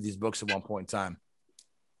going to do these books at one point in time?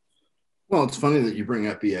 Well, it's funny that you bring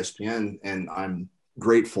up ESPN, and I'm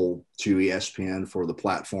grateful to ESPN for the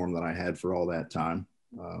platform that I had for all that time.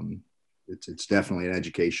 It's definitely an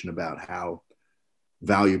education about how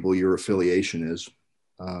valuable your affiliation is.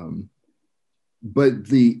 But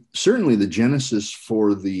certainly the genesis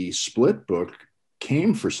for the Split book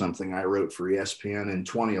came for something I wrote for ESPN in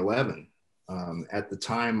 2011. At the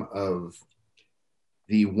time of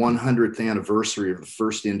the 100th anniversary of the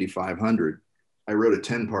first Indy 500, I wrote a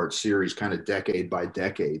 10-part series, kind of decade by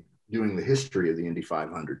decade, doing the history of the Indy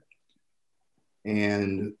 500.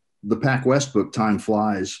 And the Pac West book, Time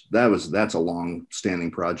Flies, that's a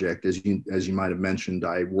long-standing project. As you might have mentioned,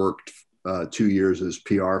 I worked 2 years as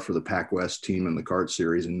PR for the Pac West team in the kart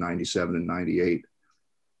series in 97 and 98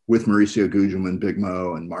 with Mauricio Gugelmin, Big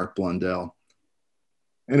Mo, and Mark Blundell.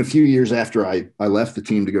 And a few years after I left the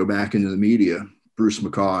team to go back into the media, Bruce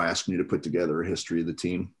McCaw asked me to put together a history of the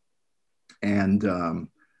team. And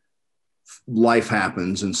life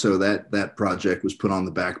happens. And so that project was put on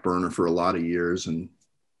the back burner for a lot of years. And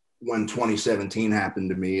when 2017 happened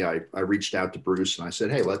to me, I reached out to Bruce and I said,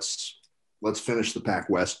 hey, let's finish the Pac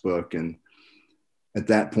West book. And at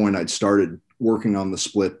that point, I'd started working on the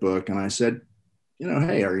Split book. And I said,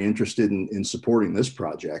 hey, are you interested in supporting this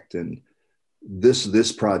project? And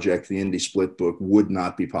this project, the Indy Split book, would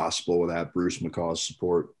not be possible without Bruce McCaw's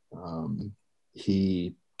support.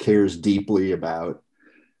 He cares deeply about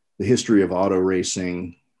the history of auto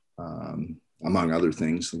racing, among other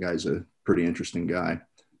things. The guy's a pretty interesting guy,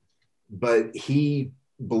 but he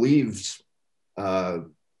believes,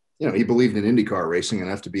 he believed in IndyCar racing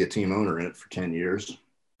enough to be a team owner in it for 10 years.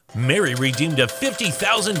 Mary redeemed a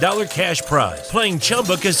 $50,000 cash prize playing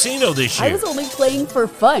Chumba Casino this year. I was only playing for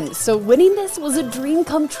fun, so winning this was a dream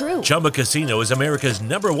come true. Chumba Casino is America's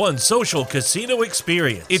 #1 social casino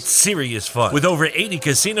experience. It's serious fun. With over 80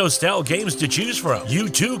 casino-style games to choose from, you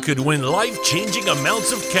too could win life-changing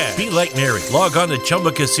amounts of cash. Be like Mary. Log on to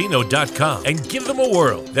ChumbaCasino.com and give them a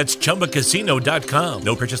whirl. That's ChumbaCasino.com.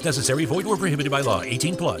 No purchase necessary. Void where prohibited by law.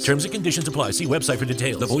 18+. Terms and conditions apply. See website for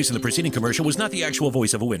details. The voice in the preceding commercial was not the actual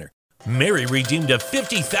voice of a winner. Mary redeemed a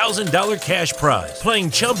 $50,000 cash prize playing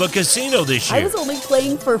Chumba Casino this year. I was only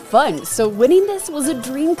playing for fun, so winning this was a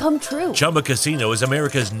dream come true. Chumba Casino is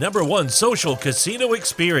America's #1 social casino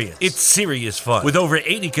experience. It's serious fun. With over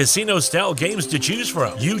 80 casino-style games to choose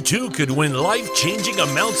from, you too could win life-changing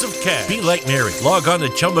amounts of cash. Be like Mary. Log on to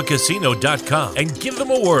ChumbaCasino.com and give them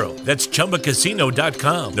a whirl. That's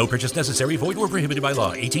ChumbaCasino.com. No purchase necessary. Void where prohibited by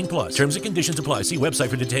law. 18+. Terms and conditions apply. See website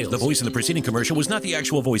for details. The voice in the preceding commercial was not the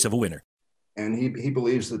actual voice of a winner. And he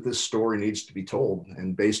believes that this story needs to be told.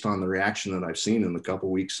 And based on the reaction that I've seen in the couple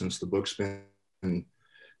of weeks since the book's been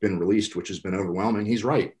released, which has been overwhelming, he's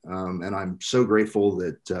right. And I'm so grateful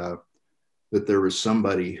that there was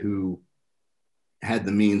somebody who had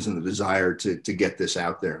the means and the desire to get this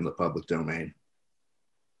out there in the public domain.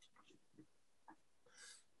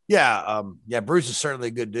 Yeah. Bruce is certainly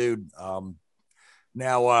a good dude.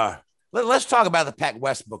 Now, let's talk about the Pac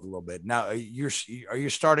West book a little bit. Now, are you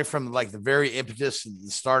starting from like the very impetus,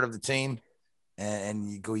 the start of the team,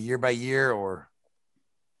 and you go year by year, or?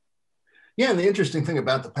 Yeah, and the interesting thing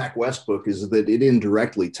about the Pac West book is that it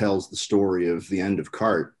indirectly tells the story of the end of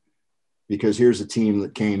kart, because here's a team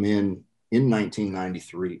that came in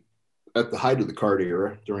 1993 at the height of the kart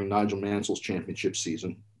era during Nigel Mansell's championship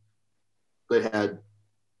season. They had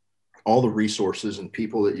all the resources and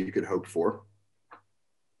people that you could hope for.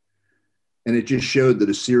 And it just showed that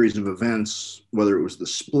a series of events, whether it was the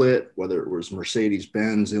Split, whether it was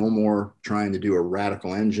Mercedes-Benz, Ilmor trying to do a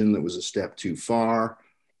radical engine that was a step too far,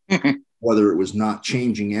 whether it was not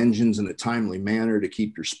changing engines in a timely manner to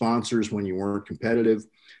keep your sponsors when you weren't competitive,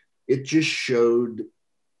 it just showed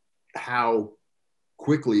how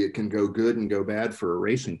quickly it can go good and go bad for a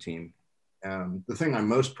racing team. The thing I'm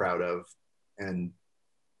most proud of, and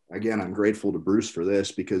again, I'm grateful to Bruce for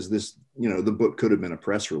this, because this, the book could have been a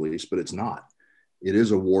press release, but it's not. It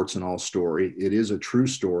is a warts and all story. It is a true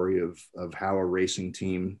story of how a racing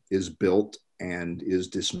team is built and is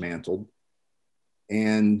dismantled.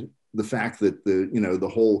 And the fact that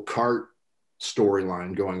the whole kart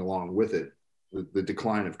storyline going along with it, the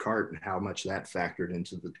decline of kart and how much that factored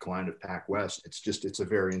into the decline of Pac West, it's a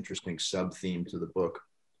very interesting sub theme to the book.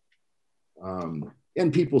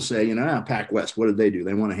 And people say, Pac West, what did they do?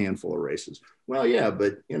 They won a handful of races. Well, yeah,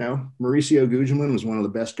 but, Mauricio Gugelmin was one of the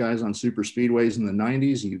best guys on super speedways in the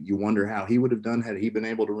 90s. You wonder how he would have done had he been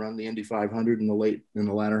able to run the Indy 500 in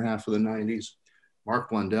the latter half of the 90s. Mark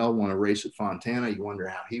Blundell won a race at Fontana. You wonder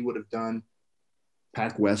how he would have done.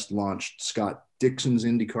 Pac West launched Scott Dixon's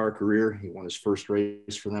IndyCar career. He won his first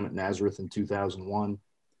race for them at Nazareth in 2001.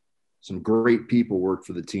 Some great people worked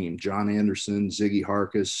for the team. John Anderson, Ziggy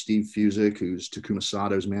Harkus, Steve Fusick, who's Takuma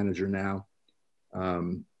Sato's manager now.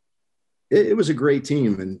 It was a great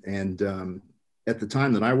team. And at the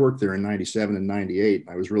time that I worked there in 97 and 98,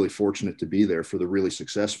 I was really fortunate to be there for the really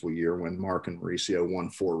successful year when Mark and Mauricio won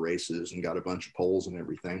 4 races and got a bunch of poles and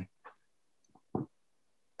everything.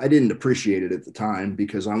 I didn't appreciate it at the time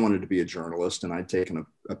because I wanted to be a journalist, and I'd taken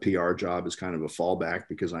a PR job as kind of a fallback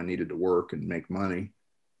because I needed to work and make money.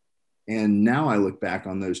 And now I look back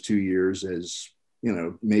on those 2 years as, you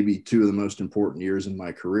know, maybe 2 of the most important years in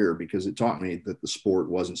my career, because it taught me that the sport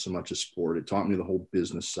wasn't so much a sport. It taught me the whole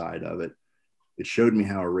business side of it. It showed me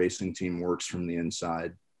how a racing team works from the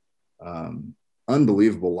inside.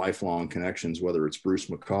 Unbelievable lifelong connections, whether it's Bruce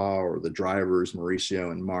McCaw or the drivers,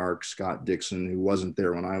 Mauricio and Mark, Scott Dixon, who wasn't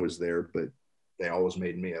there when I was there, but they always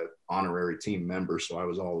made me an honorary team member, so I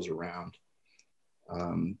was always around.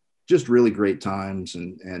 Just really great times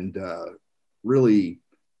and really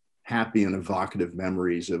happy and evocative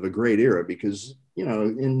memories of a great era, because, you know,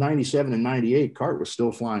 in 97 and 98, CART was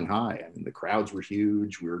still flying high. I mean, the crowds were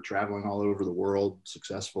huge. We were traveling all over the world,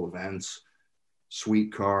 successful events,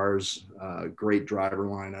 sweet cars, great driver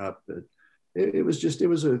lineup. It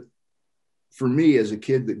was for me as a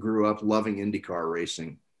kid that grew up loving IndyCar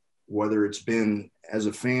racing, whether it's been as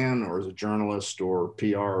a fan or as a journalist or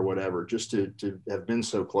PR or whatever, just to have been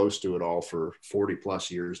so close to it all for 40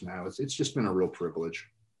 plus years now, it's just been a real privilege.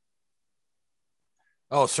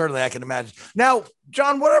 Oh, certainly, I can imagine. Now,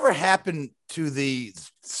 John, whatever happened to the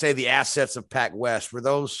assets of Pac West?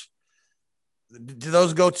 Did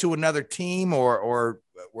those go to another team, or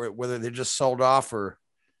whether they just sold off? Or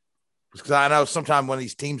because I know sometimes when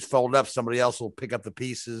these teams fold up, somebody else will pick up the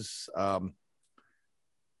pieces.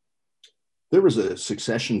 There was a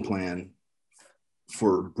succession plan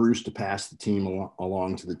for Bruce to pass the team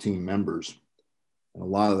along to the team members, and a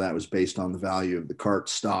lot of that was based on the value of the CART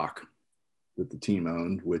stock that the team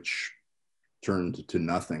owned, which turned to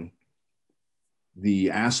nothing.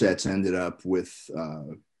 The assets ended up with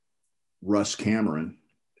Russ Cameron,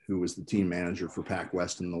 who was the team manager for Pac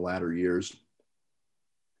West in the latter years.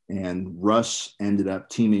 And Russ ended up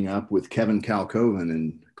teaming up with Kevin Kalkoven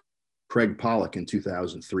and Craig Pollock in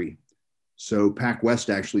 2003. So Pac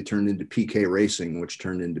West actually turned into PK Racing, which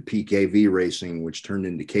turned into PKV Racing, which turned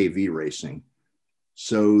into KV Racing.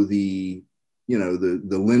 So the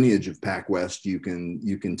lineage of Pac West, you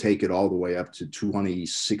can take it all the way up to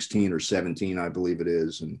 2016 or 17, I believe it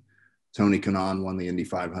is. And Tony Kanaan won the Indy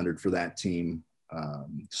 500 for that team.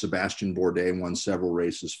 Sebastian Bourdais won several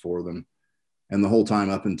races for them. And the whole time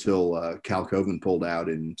up until Kalkoven pulled out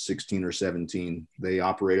in 16 or 17, they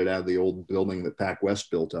operated out of the old building that Pac West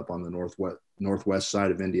built up on the northwest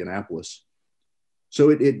side of Indianapolis. So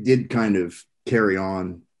it did kind of carry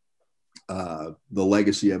on. The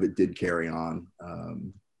legacy of it did carry on,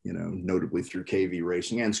 notably through KV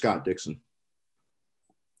Racing and Scott Dixon.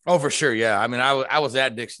 Oh, for sure. Yeah. I mean, I was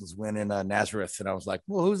at Dixon's win in Nazareth, and I was like,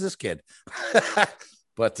 well, who's this kid?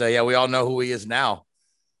 But yeah, we all know who he is now,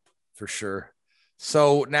 for sure.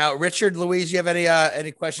 So now, Richard, Louise, you have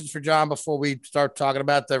any questions for John before we start talking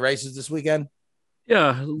about the races this weekend?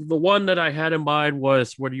 Yeah, the one that I had in mind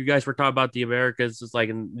was when you guys were talking about the Americas, it's like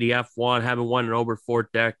in the F1, having won in over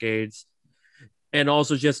 4 decades, and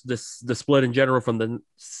also just the split in general from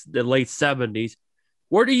the late 70s.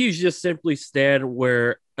 Where do you just simply stand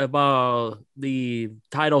about the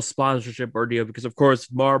title sponsorship ordeal? Because, of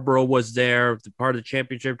course, Marlboro was there, part of the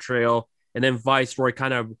championship trail, and then Viceroy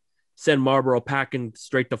kind of sent Marlboro packing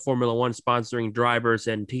straight to Formula One, sponsoring drivers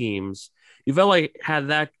and teams. You felt like had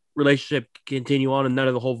that relationship continue on and none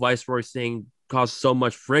of the whole Viceroy thing caused so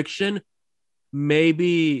much friction,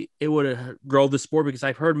 maybe it would have grown the sport, because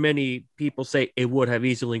I've heard many people say it would have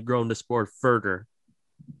easily grown the sport further.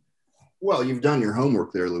 Well, you've done your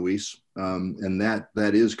homework there, Luis. And that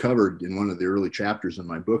is covered in one of the early chapters in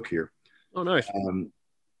my book here. Oh, nice.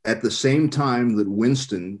 At the same time that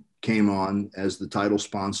Winston came on as the title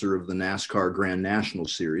sponsor of the NASCAR Grand National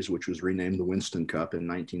Series, which was renamed the Winston Cup in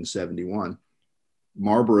 1971,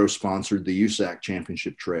 Marlboro sponsored the USAC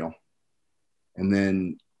Championship Trail. And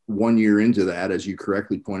then 1 year into that, as you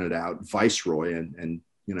correctly pointed out, Viceroy, and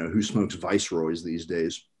who smokes Viceroys these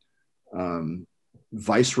days?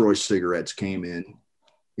 Viceroy cigarettes came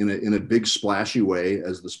in a big splashy way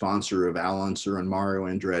as the sponsor of Al Unser and Mario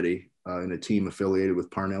Andretti in a team affiliated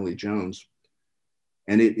with Parnelli Jones.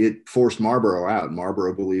 And it forced Marlboro out.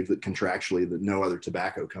 Marlboro believed that contractually that no other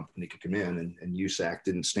tobacco company could come in, and USAC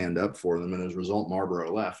didn't stand up for them. And as a result,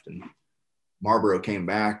 Marlboro left, and Marlboro came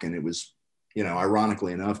back, and it was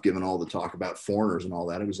ironically enough, given all the talk about foreigners and all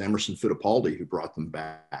that, it was Emerson Fittipaldi who brought them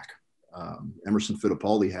back. Emerson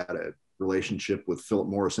Fittipaldi had a relationship with Philip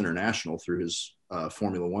Morris International through his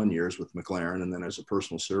Formula One years with McLaren, and then as a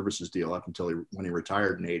personal services deal up until when he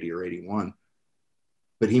retired in 80 or 81.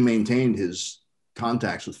 But he maintained his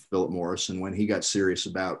contacts with Philip Morris, and when he got serious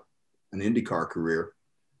about an IndyCar career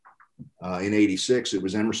in 86, it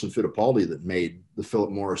was Emerson Fittipaldi that made the Philip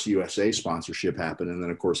Morris USA sponsorship happen. And then,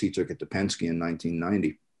 of course, he took it to Penske in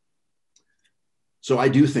 1990. So I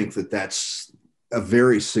do think that that's a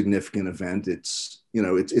very significant event. It's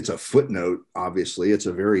a footnote, obviously. It's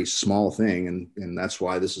a very small thing. And that's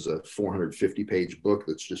why this is a 450-page book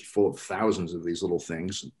that's just full of thousands of these little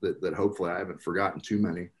things that hopefully I haven't forgotten too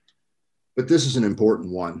many. But this is an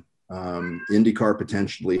important one. IndyCar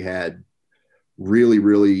potentially had really,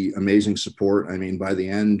 really amazing support. I mean, by the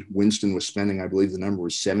end, Winston was spending, I believe the number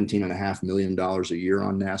was $17.5 million a year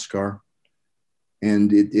on NASCAR.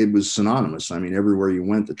 And it was synonymous. I mean, everywhere you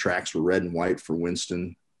went, the tracks were red and white for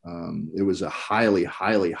Winston. It was a highly,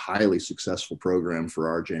 highly, highly successful program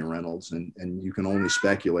for RJ Reynolds. And you can only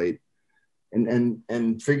speculate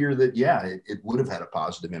and figure that, yeah, it would have had a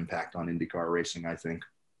positive impact on IndyCar racing, I think.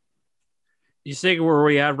 You think where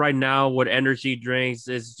we at right now with energy drinks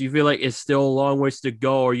do you feel like it's still a long ways to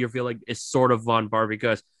go, or you feel like it's sort of on par?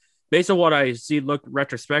 Because based on what I see, look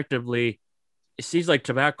retrospectively, it seems like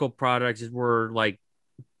tobacco products were like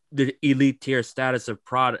the elite tier status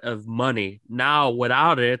of money. Now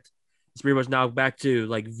without it, it's pretty much now back to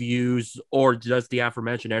like Views or just the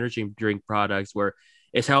aforementioned energy drink products, where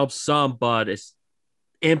it's helped some, but it's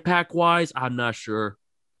impact wise, I'm not sure.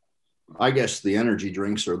 I guess the energy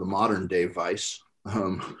drinks are the modern day Vice.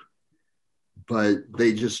 But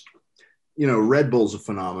they just, Red Bull's a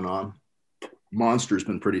phenomenon. Monster's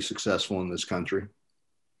been pretty successful in this country.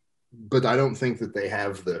 But I don't think that they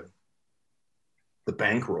have the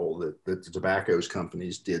bankroll that the tobacco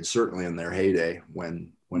companies did, certainly in their heyday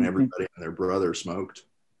when everybody and their brother smoked.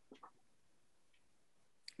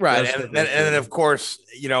 Right. And of course,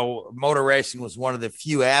 motor racing was one of the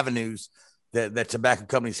few avenues that tobacco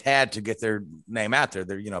companies had to get their name out there.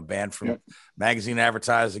 They're, banned from magazine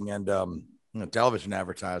advertising and television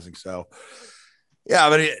advertising. So, yeah,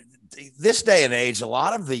 but this day and age, a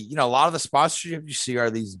lot of the sponsorship you see are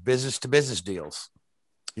these business to business deals,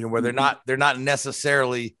 where they're not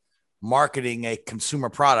necessarily marketing a consumer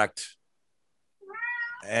product.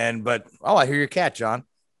 But I hear your cat, John.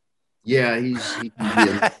 Yeah, he's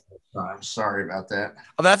I'm sorry about that.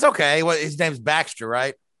 Oh, that's okay. Well, his name's Baxter,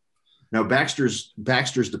 right? No, Baxter's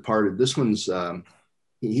departed. This one's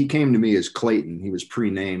he came to me as Clayton. He was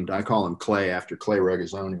pre-named. I call him Clay after Clay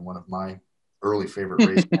Regazzoni, one of my early favorite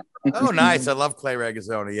race. Oh, nice. I love Clay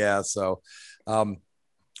Regazzoni. Yeah. So totally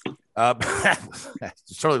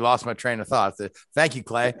lost my train of thought. Thank you,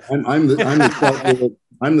 Clay. I'm the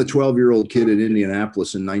 12-year-old kid in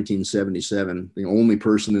Indianapolis in 1977, the only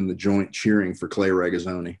person in the joint cheering for Clay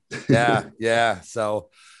Regazzoni. Yeah. So,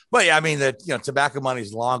 but yeah, I mean that tobacco money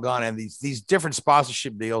is long gone, and these different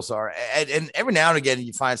sponsorship deals are, and every now and again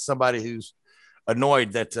you find somebody who's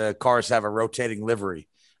annoyed that cars have a rotating livery.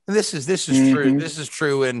 And this is true. This is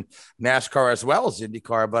true in NASCAR as well as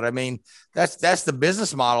IndyCar. But I mean, that's the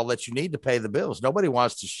business model that you need to pay the bills. Nobody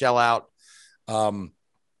wants to shell out,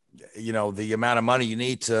 the amount of money you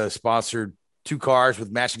need to sponsor two cars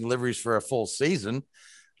with matching liveries for a full season.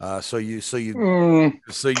 So you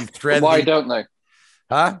thread. Why don't they?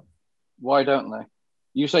 Huh? Why don't they?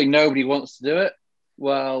 You say nobody wants to do it.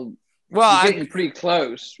 Well, you're getting pretty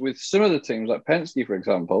close with some of the teams, like Penske, for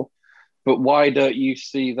example. But why don't you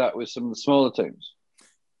see that with some of the smaller teams?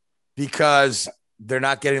 Because they're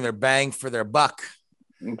not getting their bang for their buck.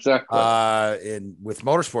 Exactly. With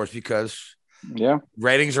motorsports, because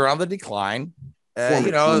ratings are on the decline.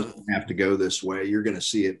 Have to go this way. You're going to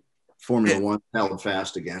see it. Formula One held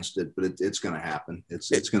fast against it, but it's going to happen.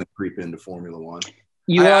 It's going to creep into Formula One.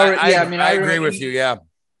 I agree with you. Yeah,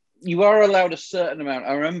 you are allowed a certain amount.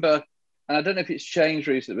 I remember, and I don't know if it's changed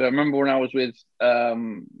recently, but I remember when I was with BAR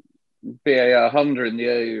Honda in the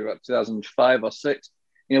year 2005 or 6.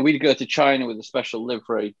 We'd go to China with a special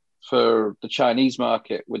livery for the Chinese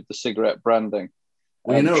market with the cigarette branding.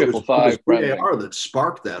 Well, it was BAR that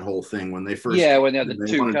sparked that whole thing when they first. Yeah, when they had the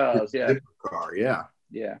two cars. Yeah. Car, yeah.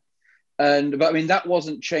 Yeah. But I mean, that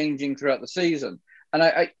wasn't changing throughout the season.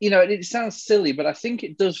 And it sounds silly, but I think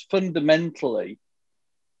it does fundamentally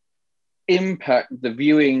impact the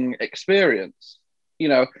viewing experience.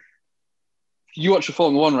 You watch a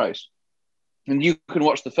Formula One race and you can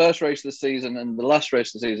watch the first race of the season and the last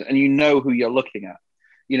race of the season, and you know who you're looking at.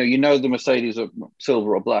 You know the Mercedes are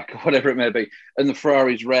silver or black or whatever it may be, and the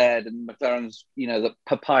Ferrari's red, and McLaren's the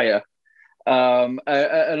papaya,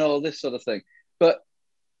 and all this sort of thing. But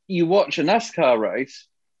you watch a NASCAR race,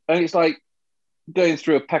 and it's like going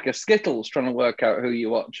through a pack of Skittles trying to work out who you're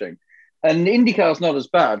watching. And IndyCar's not as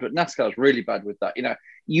bad, but NASCAR's really bad with that.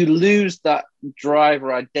 You lose that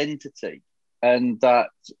driver identity and that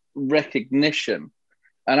recognition.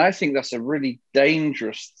 And I think that's a really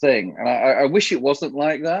dangerous thing. And I wish it wasn't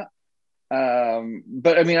like that.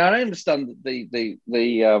 But I mean, I understand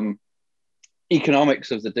the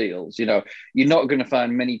economics of the deals. You're not going to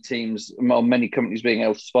find many teams or many companies being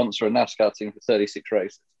able to sponsor a NASCAR team for 36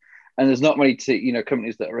 races. And there's not many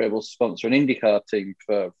companies that are able to sponsor an IndyCar team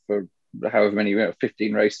for however many,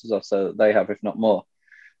 15 races or so that they have, if not more.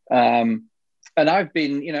 And I've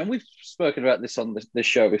been, and we've spoken about this on this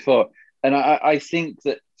show before. And I think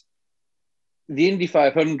that the Indy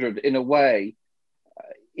 500, in a way,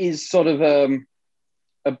 is sort of a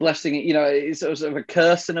blessing. It's sort of a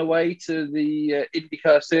curse in a way to the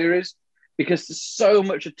IndyCar series, because there's so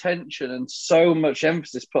much attention and so much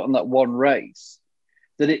emphasis put on that one race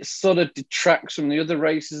that it sort of detracts from the other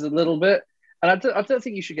races a little bit. And I don't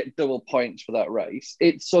think you should get double points for that race.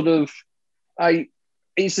 It's sort of,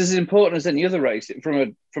 it's as important as any other race from a,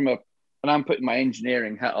 and I'm putting my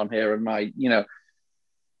engineering hat on here and my,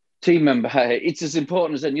 team member hat here. It's as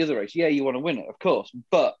important as any other race. Yeah, you want to win it, of course,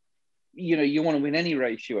 but you want to win any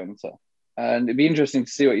race you enter. And it'd be interesting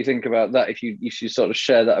to see what you think about that, if you sort of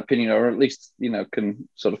share that opinion, or at least, can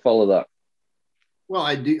sort of follow that. Well,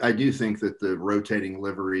 I do think that the rotating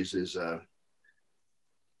liveries is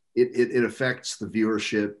it affects the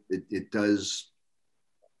viewership. It does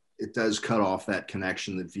cut off that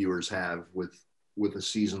connection that viewers have with a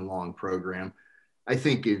season-long program. I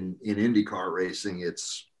think in IndyCar racing,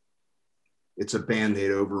 it's a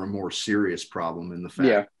Band-Aid over a more serious problem in the fact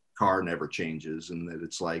that the car never changes, and that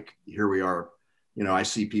it's like, here we are. I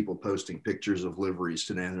see people posting pictures of liveries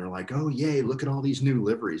today, and they're like, oh, yay, look at all these new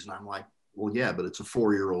liveries. And I'm like, well, yeah, but it's a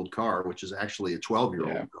 4-year-old car, which is actually a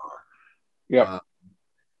 12-year-old car. Yeah.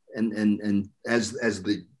 And as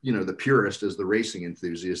the the purist, as the racing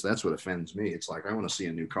enthusiast, that's what offends me. It's like, I want to see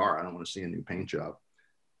a new car. I don't want to see a new paint job.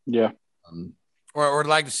 Yeah. Or I'd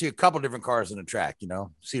like to see a couple different cars on the track.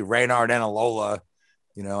 See Reynard and a Lola,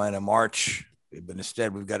 and a March. But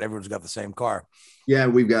instead, everyone's got the same car. Yeah,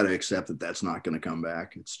 we've got to accept that that's not going to come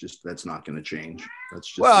back. That's not going to change. That's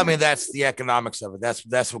just that's the economics of it.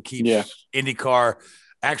 That's what keeps IndyCar.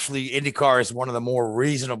 Actually, IndyCar is one of the more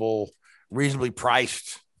reasonably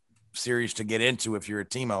priced series to get into if you're a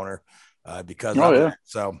team owner, because of that.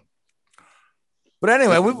 So, but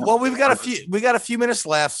anyway, we've got a few minutes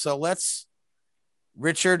left, so let's,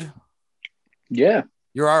 Richard. Yeah,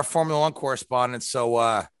 you're our Formula One correspondent.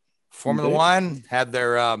 So, Formula One had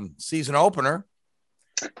their season opener.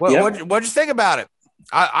 What'd you think about it?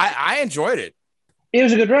 I enjoyed it. It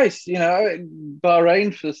was a good race.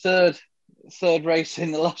 Bahrain for the third race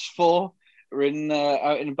in the last 4. We're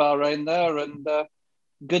out in Bahrain there, and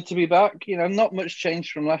good to be back. Not much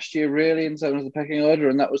change from last year really in terms of the pecking order,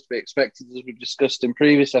 and that was to be expected, as we discussed in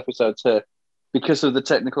previous episodes here, because of the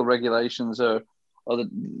technical regulations are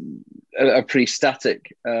pretty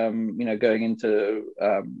static. Going into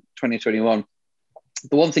 2021.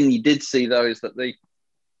 The one thing you did see though is that the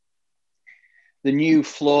new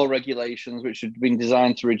floor regulations, which had been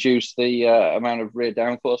designed to reduce the amount of rear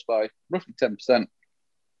downforce by roughly 10%,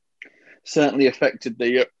 certainly affected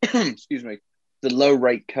the the low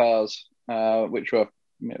rate cars, which were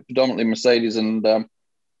predominantly Mercedes and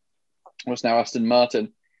what's now Aston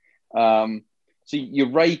Martin. So your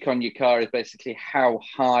rake on your car is basically how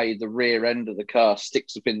high the rear end of the car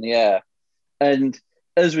sticks up in the air. And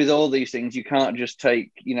as with all these things, you can't just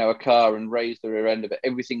take a car and raise the rear end of it.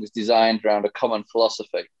 Everything is designed around a common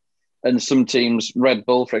philosophy. And some teams, Red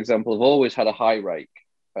Bull, for example, have always had a high rake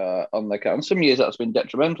on their car. And some years that's been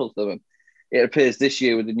detrimental to them. And it appears this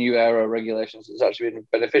year with the new aero regulations, it's actually been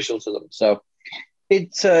beneficial to them. So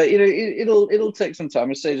it's it'll take some time.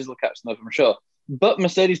 Mercedes will catch them up, I'm sure. But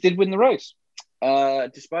Mercedes did win the race,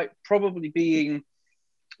 despite probably being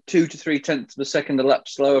 2 to 3 tenths of a second a lap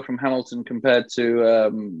slower from Hamilton compared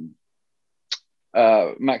to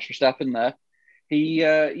Max Verstappen.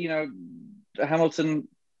 There, Hamilton,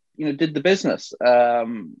 did the business.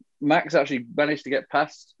 Max actually managed to get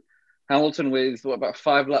past Hamilton with about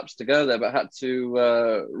 5 laps to go there, but had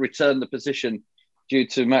to return the position due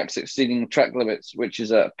to Max exceeding track limits, which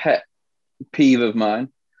is a pet peeve of mine.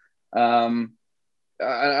 And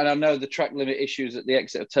I know the track limit issues at the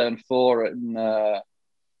exit of turn 4 in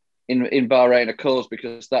Bahrain are caused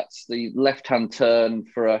because that's the left-hand turn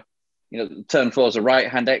for turn 4 is a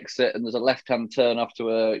right-hand exit, and there's a left-hand turn off to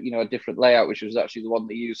a different layout, which was actually the one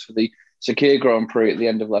they used for the Sakir Grand Prix at the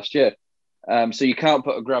end of last year. So you can't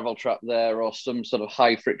put a gravel trap there or some sort of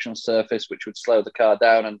high friction surface, which would slow the car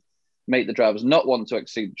down and make the drivers not want to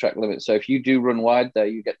exceed the track limit. So if you do run wide there,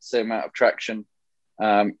 you get the same amount of traction.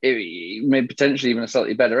 It may potentially even a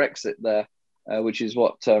slightly better exit there, which is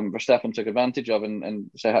what Verstappen took advantage of, and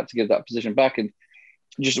so had to give that position back, and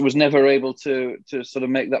just was never able to sort of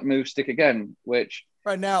make that move stick again. Which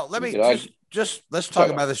right now, let me let's talk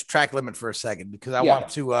about this track limit for a second, because I want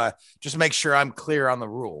to just make sure I'm clear on the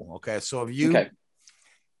rule. Okay, so if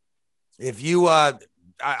you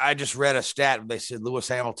I just read a stat. They said Lewis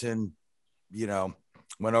Hamilton,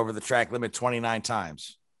 went over the track limit 29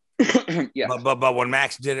 times. Yeah, but when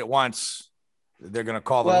Max did it once, they're going to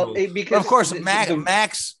call the rule. Because of course,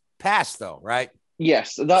 Max passed though, right?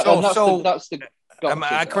 Yes, that's the. Am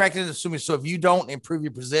I correct in assuming? So if you don't improve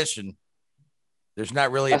your position, there's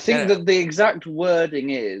not really. I think that the exact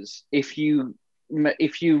wording is if you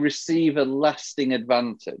receive a lasting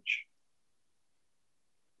advantage.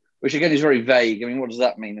 Which again is very vague. I mean, what does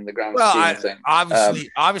that mean in the grand scheme of things?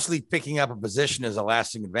 Obviously, picking up a position is a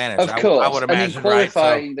lasting advantage. Of course, I would imagine.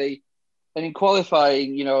 In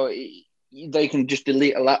qualifying, they can just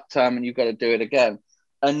delete a lap time, and you've got to do it again.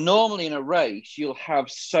 And normally in a race, you'll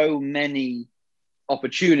have so many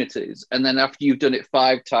opportunities, and then after you've done it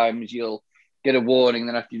 5 times, you'll get a warning.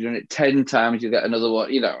 Then after you've done it 10 times, you'll get another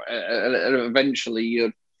one. And eventually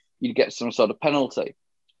you'd get some sort of penalty.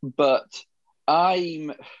 But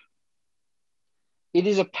it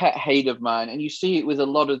is a pet hate of mine, and you see it with a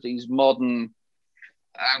lot of these modern,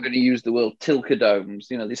 I'm going to use the word Tilkedomes,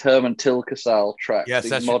 these Hermann Tilke style tracks. Yes,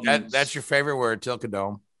 that's your favorite word,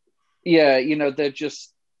 Tilkedome. Yeah, they're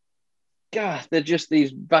just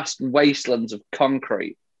these vast wastelands of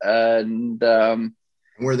concrete, and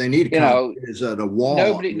where they need is at a wall.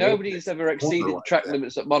 Nobody's ever exceeded the track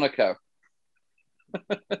limits at Monaco.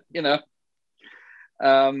 You don't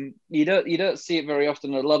see it very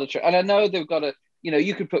often in a lot of and I know they've got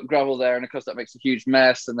you could put gravel there, and of course that makes a huge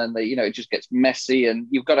mess, and then it just gets messy, and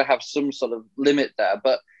you've got to have some sort of limit there.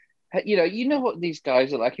 But what these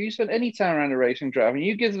guys are like. If you spend any time around a racing drive and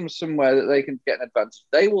you give them somewhere that they can get an advantage,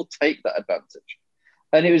 they will take that advantage.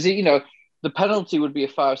 And it was the penalty would be a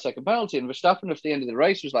 5-second penalty, and Verstappen at the end of the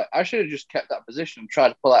race was like, I should have just kept that position and tried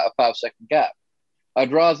to pull out a 5-second gap.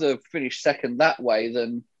 I'd rather finish second that way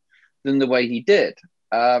than the way he did.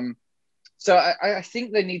 So I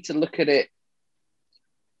think they need to look at it.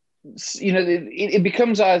 It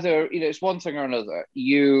becomes either it's one thing or another.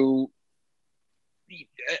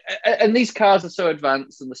 And these cars are so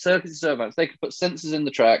advanced, and the circuits are so advanced, they can put sensors in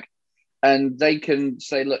the track, and they can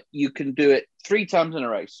say, look, you can do it 3 times in a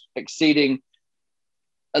race, exceeding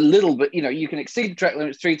a little bit. You can exceed the track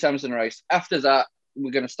limits 3 times in a race. After that,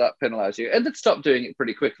 we're going to start penalizing you, and they'd stop doing it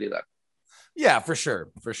pretty quickly though. Yeah, for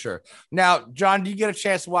sure. Now, John, do you get a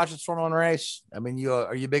chance to watch this Formula One race? I mean,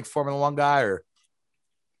 are you a big Formula One guy, or?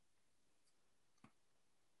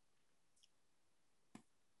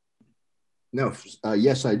 No,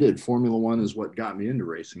 yes, I did. Formula One is what got me into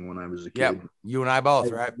racing when I was a kid. Yeah, you and I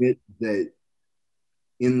both, right? Admit that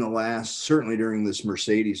in the certainly during this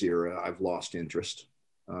Mercedes era, I've lost interest.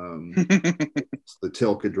 It's the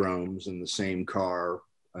Tilkedromes and the same car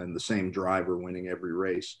and the same driver winning every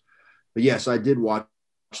race. But yes, I did watch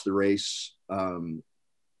the race.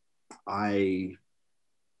 I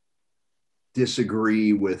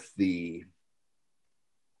disagree with the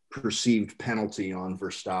perceived penalty on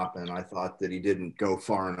Verstappen. I thought that he didn't go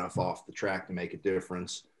far enough off the track to make a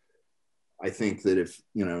difference. I think that if,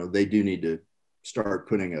 they do need to start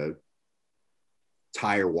putting a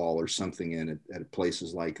tire wall or something in at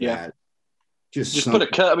places like that. Just put a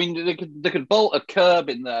curb. I mean, they could bolt a curb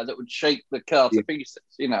in there that would shake the car to pieces,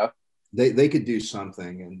 They could do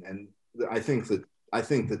something. And I think that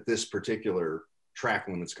this particular track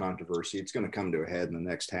limits controversy, it's going to come to a head in the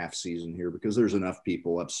next half season here, because there's enough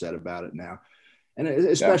people upset about it now. And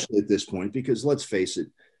especially at this point, because let's face it,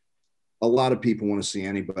 a lot of people want to see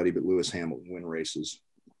anybody but Lewis Hamilton win races.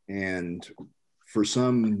 And for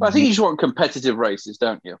some, I think you just want competitive races,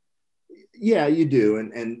 don't you? Yeah, you do.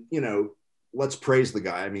 And let's praise the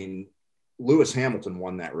guy. I mean, Lewis Hamilton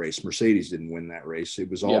won that race. Mercedes didn't win that race. It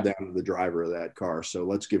was all down to the driver of that car. So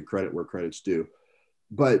let's give credit where credit's due.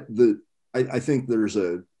 But I think there's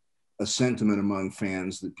a sentiment among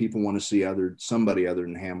fans that people want to see somebody other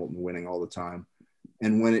than Hamilton winning all the time.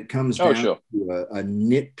 And when it comes down to a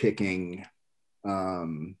nitpicking,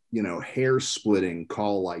 hair splitting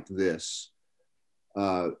call like this,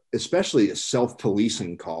 especially a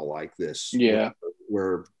self-policing call like this,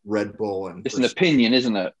 where Red Bull and it's an opinion,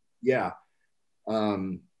 isn't it? Yeah.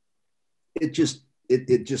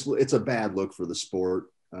 It's a bad look for the sport.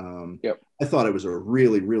 I thought it was a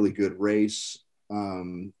really, really good race.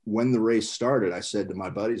 When the race started, I said to my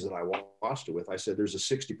buddies that I watched it with, I said, there's a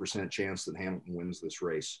 60% chance that Hamilton wins this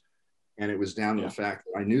race. And it was down to the fact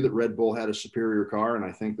that I knew that Red Bull had a superior car. And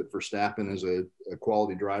I think that Verstappen is a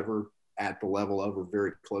quality driver at the level of or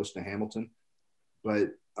very close to Hamilton.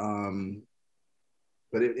 But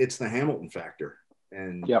it's the Hamilton factor.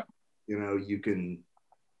 And, you know, you can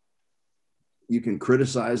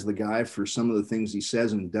criticize the guy for some of the things he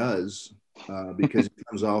says and does because he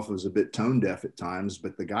comes off as a bit tone deaf at times,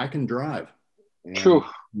 but the guy can drive. And True.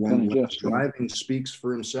 When driving speaks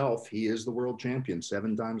for himself, he is the world champion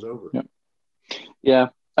 7 times over. Yeah.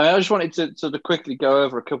 I just wanted to sort of quickly go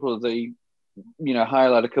over a couple of the, you know,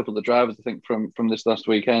 highlight a couple of the drivers, I think, from this last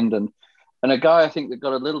weekend. And a guy I think that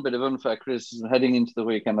got a little bit of unfair criticism heading into the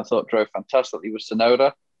weekend, I thought drove fantastically, was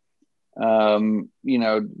Tsunoda. You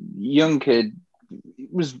know, young kid,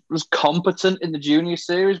 was competent in the junior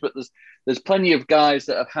series, but there's plenty of guys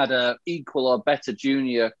that have had a equal or better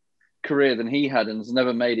junior career than he had and has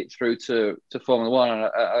never made it through to Formula One. And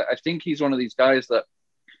I think he's one of these guys that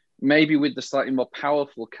maybe with the slightly more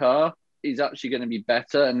powerful car, he's actually going to be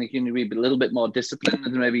better and he's going to be a little bit more disciplined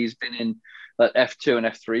than maybe he's been in that F2 and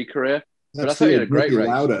F3 career. That's but I thought he had a great Niki race.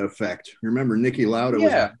 Lauda effect. Remember, Niki Lauda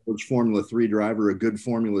was a average Formula 3 driver, a good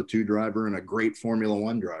Formula 2 driver, and a great Formula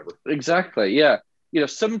 1 driver. Exactly, yeah. You know,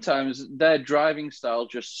 sometimes their driving style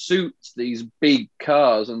just suits these big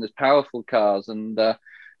cars and these powerful cars. And,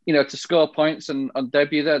 you know, to score points and on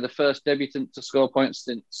debut there, the first debutant to score points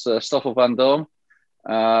since Stoffel Van Dorn.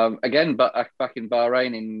 Again, back in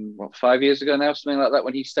Bahrain in, 5 years ago now, something like that,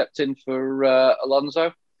 when he stepped in for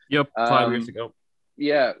Alonso. Yep, 5 years ago.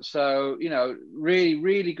 Yeah, so, you know, really,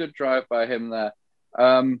 really good drive by him there.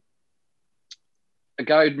 A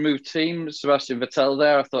guy who'd moved teams, Sebastian Vettel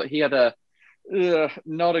there, I thought he had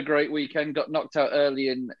not a great weekend, got knocked out early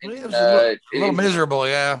in a little miserable,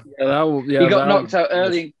 he got knocked out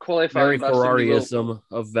early in qualifying. Very Ferrariism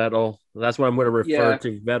of Vettel. That's what I'm going to refer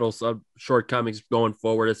to Vettel's shortcomings going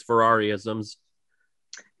forward as Ferrariisms.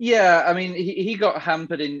 Yeah, I mean, he got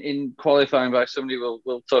hampered in qualifying by somebody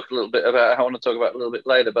we'll talk a little bit about. I want to talk about a little bit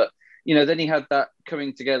later, but you know, then he had that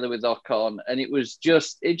coming together with Ocon, and it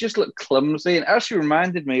just looked clumsy, and actually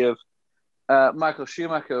reminded me of Michael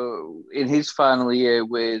Schumacher in his final year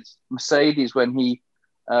with Mercedes when he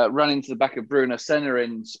ran into the back of Bruno Senna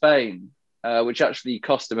in Spain, which actually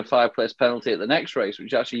cost him a 5-place penalty at the next race,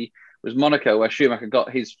 which actually was Monaco, where Schumacher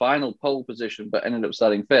got his final pole position but ended up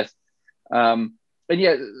starting 5th. And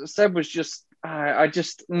yeah, Seb was just, I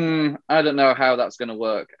don't know how that's going to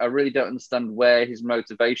work. I really don't understand where his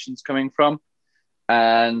motivation's coming from.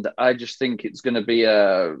 And I just think it's going to be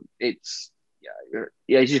he's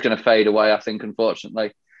just going to fade away, I think,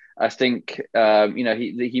 unfortunately. I think, you know,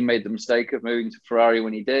 he made the mistake of moving to Ferrari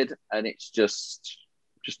when he did, and it's just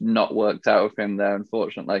not worked out with him there,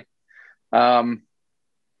 unfortunately. But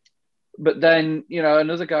then, you know,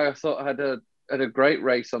 another guy I thought had a great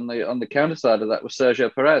race on the counter side of that was Sergio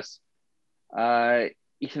Perez. You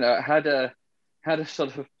know, had a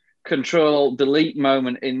sort of control delete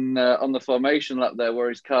moment in on the formation lap there where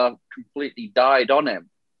his car completely died on him.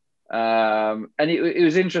 And it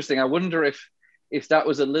was interesting. I wonder if that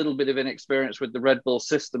was a little bit of inexperience with the Red Bull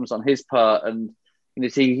systems on his part, and you know,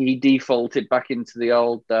 he defaulted back into the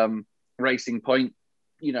old Racing Point,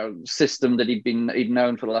 you know, system that he'd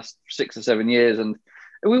known for the last 6 or 7 years. And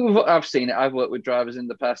I've seen it. I've worked with drivers in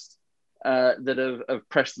the past that have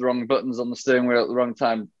pressed the wrong buttons on the steering wheel at the wrong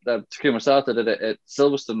time. Takuma Sato did it at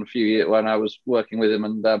Silverstone a few years when I was working with him,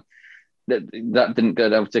 and that didn't go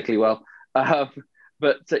down particularly well.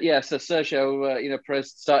 But so Sergio, you know,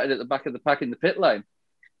 Perez started at the back of the pack in the pit lane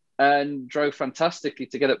and drove fantastically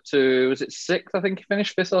to get up to, was it 6th? I think he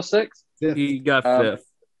finished 5th or 6th. He got 5th.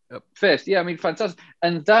 Yep. 5th, yeah. I mean, fantastic.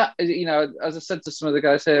 And that, you know, as I said to some of the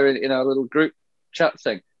guys here in our little group chat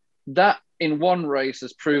thing, that in one race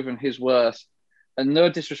has proven his worth. And no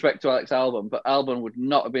disrespect to Alex Albon, but Albon would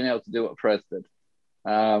not have been able to do what Perez did.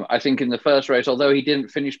 I think in the first race, although he didn't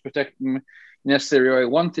finish protecting necessarily where he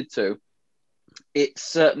wanted to, it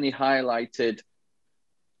certainly highlighted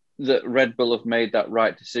that Red Bull have made that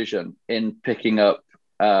right decision in picking up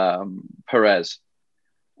Perez.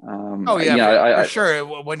 For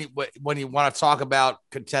sure. When you want to talk about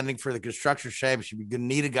contending for the Constructors' Championship, you're going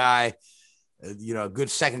to need a guy, you know, a good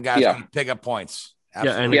second guy to pick up points.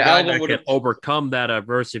 Absolutely. Yeah, and a guy that can overcome that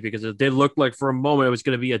adversity, because it did look like for a moment it was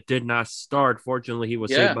going to be a did not start. Fortunately, he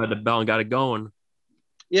was saved by the bell and got it going.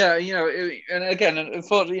 Yeah, you know, and again,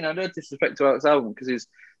 unfortunately, you know, no disrespect to Alex Albon, because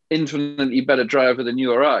infinitely better driver than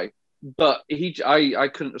you or I. But I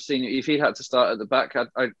couldn't have seen it if he had to start at the back.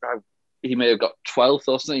 He may have got 12th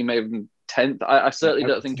or something. He may have been 10th. I certainly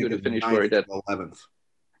don't think he would have finished where he did. 11th.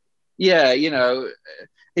 Yeah, he would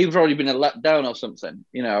have already been a lap down or something.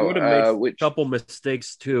 Would have made a couple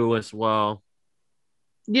mistakes too as well.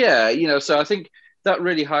 Yeah, so I think that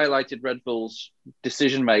really highlighted Red Bull's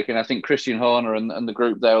decision making. I think Christian Horner and the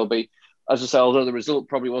group there will be, as I say, although the result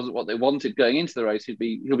probably wasn't what they wanted going into the race, he'll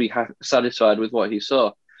be satisfied with what he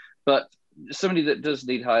saw. But somebody that does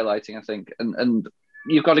need highlighting, I think, and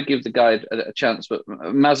you've got to give the guy a chance. But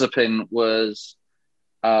Mazepin was,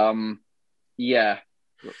 3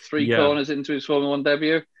 corners into his Formula One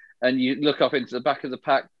debut, and you look up into the back of the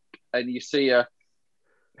pack and you see a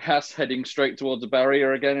Haas heading straight towards the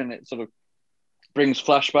barrier again, and it sort of brings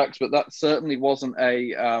flashbacks. But that certainly wasn't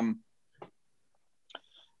an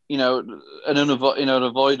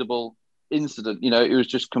unavoidable incident. It was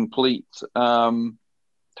just complete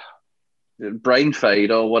brain fade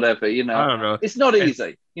or whatever. I don't know. It's not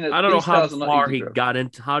easy. I don't know how far he got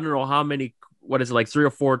into. I don't know how many. What is it, like 3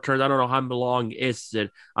 or 4 turns? I don't know how long is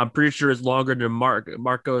it. I'm pretty sure it's longer than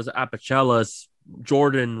Marco's Apicella's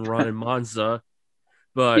Jordan run in Monza.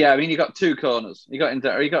 But yeah, I mean, you got 2 corners. You got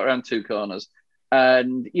around 2 corners,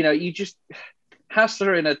 and you just Haas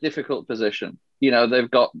are in a difficult position.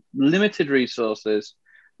 They've got limited resources.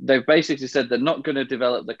 They've basically said they're not going to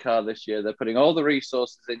develop the car this year. They're putting all the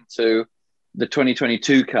resources into the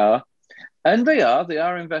 2022 car, and they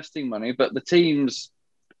are investing money, but the team's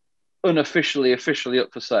officially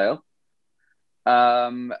up for sale.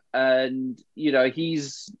 And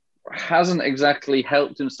he's hasn't exactly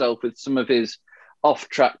helped himself with some of his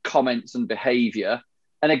off-track comments and behavior.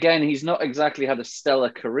 And again, he's not exactly had a stellar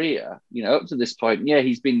career, up to this point. Yeah,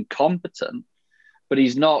 he's been competent, but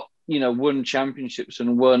he's not, won championships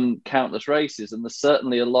and won countless races. And there's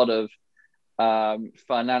certainly a lot of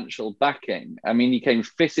financial backing. I mean, he came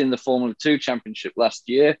 5th in the Formula 2 championship last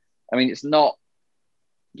year. I mean, it's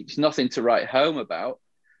nothing to write home about.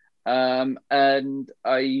 And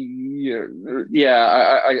I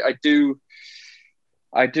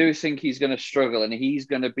do think he's going to struggle, and he's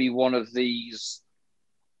going to be one of these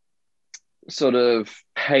sort of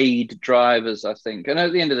paid drivers, I think. And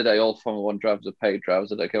at the end of the day, all Formula One drivers are paid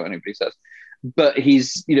drivers. I don't care what anybody says. But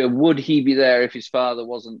he's, would he be there if his father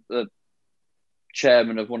wasn't the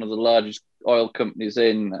chairman of one of the largest oil companies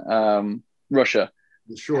in Russia?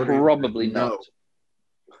 Probably not.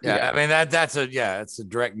 Yeah, I mean it's a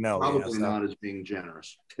direct no. Probably not as being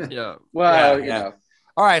generous. Yeah. Well,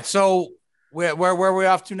 All right, so where are we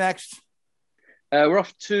off to next? We're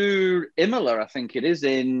off to Imola, I think it is,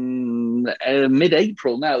 in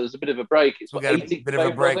mid-April now. There's a bit of a break. We got a bit of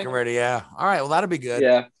a break already, yeah. All right, well, that'll be good.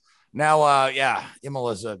 Yeah. Now,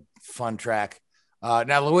 Imola's a fun track.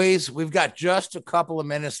 Now, Louise, we've got just a couple of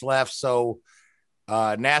minutes left, so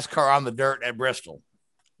NASCAR on the dirt at Bristol.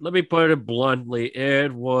 Let me put it bluntly,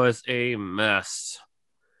 it was a mess.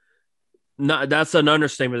 That's an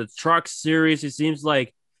understatement. The truck series, it seems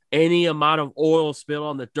like any amount of oil spill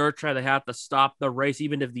on the dirt track, they have to stop the race,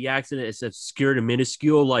 even if the accident is obscure and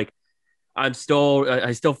minuscule. Like, I still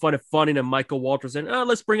find it funny that Michael Walters said,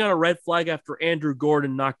 let's bring out a red flag after Andrew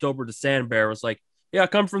Gordon knocked over the sand barrels. Like, yeah, I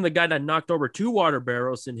come from the guy that knocked over 2 water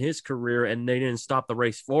barrels in his career, and they didn't stop the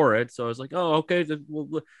race for it. So I was like, oh, okay.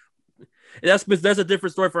 That's a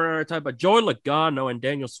different story for another time. But Joey Logano and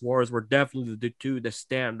Daniel Suarez were definitely the 2 that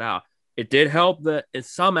stand out. It did help that in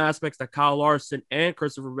some aspects that Kyle Larson and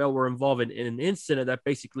Christopher Bell were involved in an incident that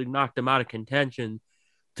basically knocked them out of contention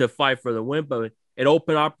to fight for the win. But it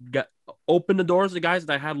opened the doors to guys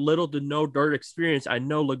that had little to no dirt experience. I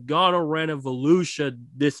know Logano ran a Volusia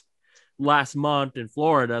this last month in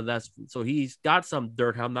Florida. So he's got some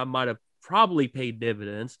dirt help that might have probably paid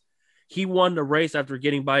dividends. He won the race after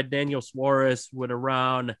getting by Daniel Suarez with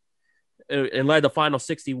around and led the final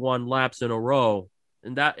 61 laps in a row.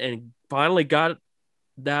 And finally got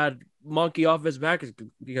that monkey off his back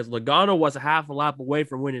because Logano was a half a lap away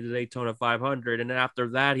from winning the Daytona 500. And then after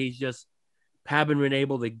that, he's just haven't been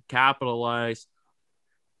able to capitalize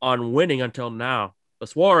on winning until now. But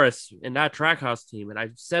Suarez in that Trackhouse team, and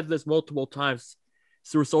I've said this multiple times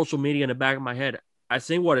through social media in the back of my head, I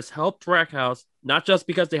think what has helped Trackhouse, not just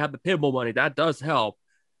because they have the pitbull money, that does help,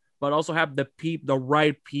 but also have the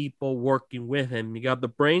right people working with him. You got the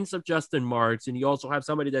brains of Justin Marks, and you also have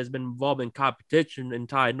somebody that's been involved in competition in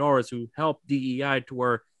Ty Norris, who helped DEI to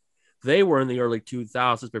where they were in the early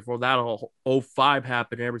 2000s before that whole 05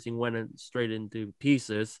 happened and everything went straight into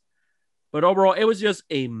pieces. But overall, it was just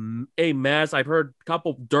a mess. I've heard a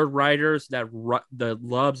couple dirt riders that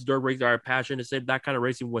loves dirt racing are passionate to say that kind of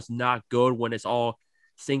racing was not good when it's all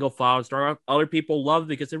single file start. Other people loved it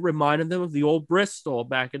because it reminded them of the old Bristol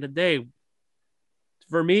back in the day.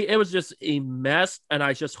 For me, it was just a mess, and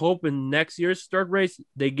I just hope in next year's dirt race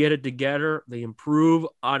they get it together. They improve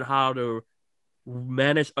on how to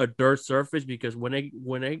manage a dirt surface, because when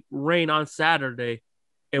it rained on Saturday,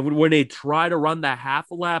 and when they try to run that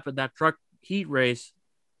half a lap at that truck heat race,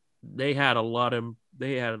 they had a lot of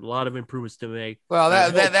improvements to make. Well,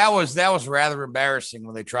 that was rather embarrassing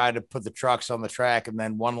when they tried to put the trucks on the track, and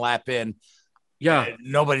then one lap in,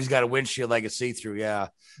 nobody's got a windshield they can see through. Yeah,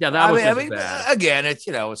 that was bad. Again, it's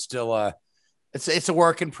it's still it's a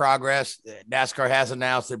work in progress. NASCAR has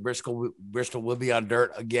announced that Bristol will be on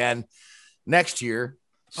dirt again next year.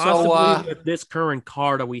 Possibly with this current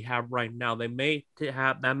car that we have right now, that may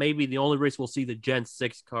be the only race we'll see the Gen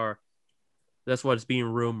 6 car. That's what's being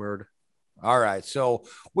rumored. All right, so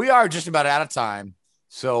we are just about out of time.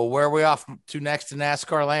 So where are we off to next in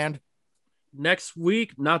NASCAR land? Next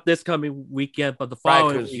week, not this coming weekend, but the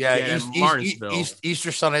following weekend in Martinsville.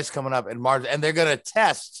 Easter Sunday's coming up in March, and they're going to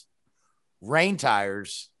test rain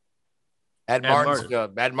tires at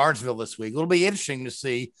Martinsville this week. It'll be interesting to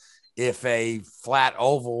see if a flat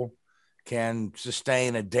oval can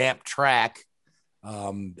sustain a damp track.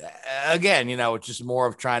 Again, it's just more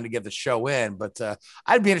of trying to get the show in, but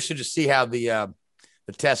I'd be interested to see how the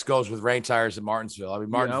test goes with rain tires in Martinsville. I mean,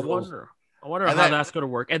 Martinsville. I wonder how that's going to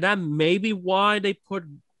work. And that may be why they put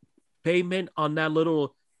pavement on that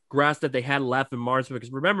little grass that they had left in Martinsville.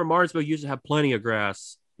 Because remember, Martinsville used to have plenty of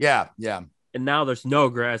grass. Yeah. And now there's no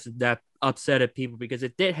grass. That upset at people because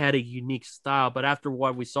it did had a unique style. But after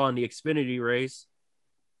what we saw in the Xfinity race,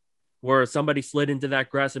 where somebody slid into that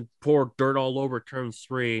grass and poured dirt all over turn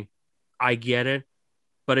 3, I get it.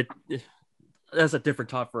 But that's a different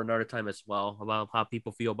talk for another time as well, about how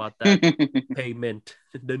people feel about that pavement,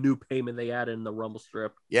 the new pavement they added in the rumble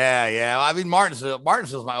strip. Yeah. I mean,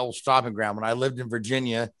 Martinsville's my old stomping ground. When I lived in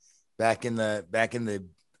Virginia back in the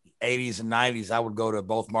 80s and 90s, I would go to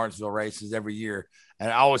both Martinsville races every year, and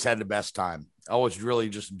I always had the best time. I always really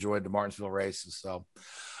just enjoyed the Martinsville races. So,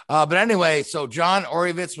 but anyway, so John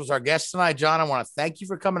Oreovicz was our guest tonight. John, I want to thank you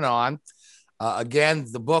for coming on. Again,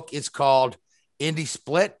 the book is called Indy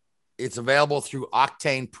Split. It's available through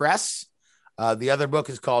Octane Press. The other book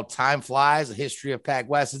is called Time Flies, A History of Pac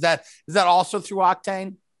West. Is that also through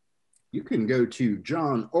Octane? You can go to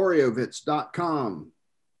johnoreovicz.com,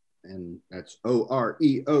 and that's OREOVICZ.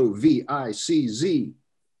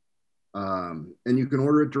 And you can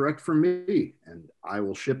order it direct from me, and I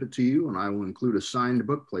will ship it to you, and I will include a signed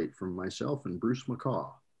bookplate from myself and Bruce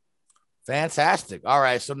McCaw. Fantastic. All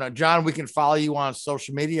right. So now, John, we can follow you on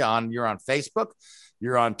social media. You're on Facebook.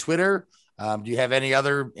 You're on Twitter. Do you have any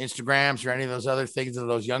other Instagrams or any of those other things that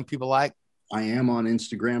those young people like? I am on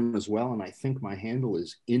Instagram as well, and I think my handle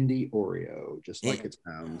is Indy Oreo, just like it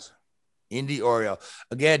sounds. Indy Oreo.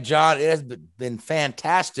 Again, John, it has been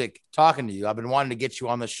fantastic talking to you. I've been wanting to get you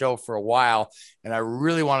on the show for a while, and I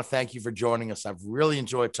really want to thank you for joining us. I've really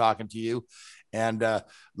enjoyed talking to you. And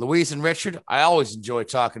Luis and Richard, I always enjoy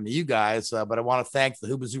talking to you guys, but I want to thank the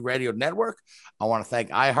Hoobazoo Radio Network. I want to thank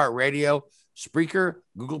iHeartRadio, Spreaker,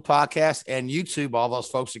 Google Podcasts, and YouTube, all those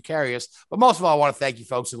folks that carry us. But most of all, I want to thank you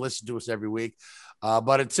folks that listen to us every week.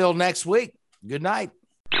 But until next week, good night.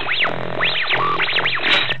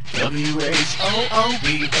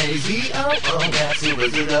 WHOOBAZOO, that's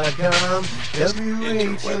Hoobazoo.com. Enter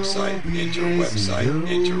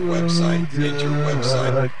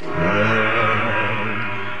website.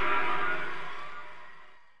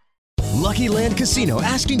 Lucky Land Casino,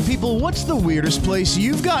 asking people, what's the weirdest place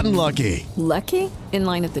you've gotten lucky? Lucky? In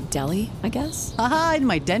line at the deli, I guess? Aha, in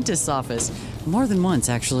my dentist's office. More than once,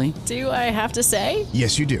 actually. Do I have to say?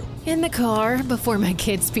 Yes, you do. In the car before my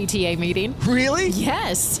kids' PTA meeting. Really?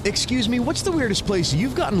 Yes. Excuse me, what's the weirdest place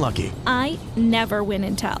you've gotten lucky? I never win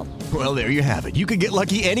and tell. Well, there you have it. You can get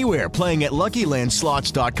lucky anywhere, playing at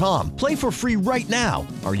LuckyLandSlots.com. Play for free right now.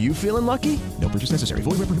 Are you feeling lucky? No purchase necessary.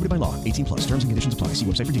 Void where prohibited by law. 18+. Terms and conditions apply. See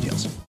website for details.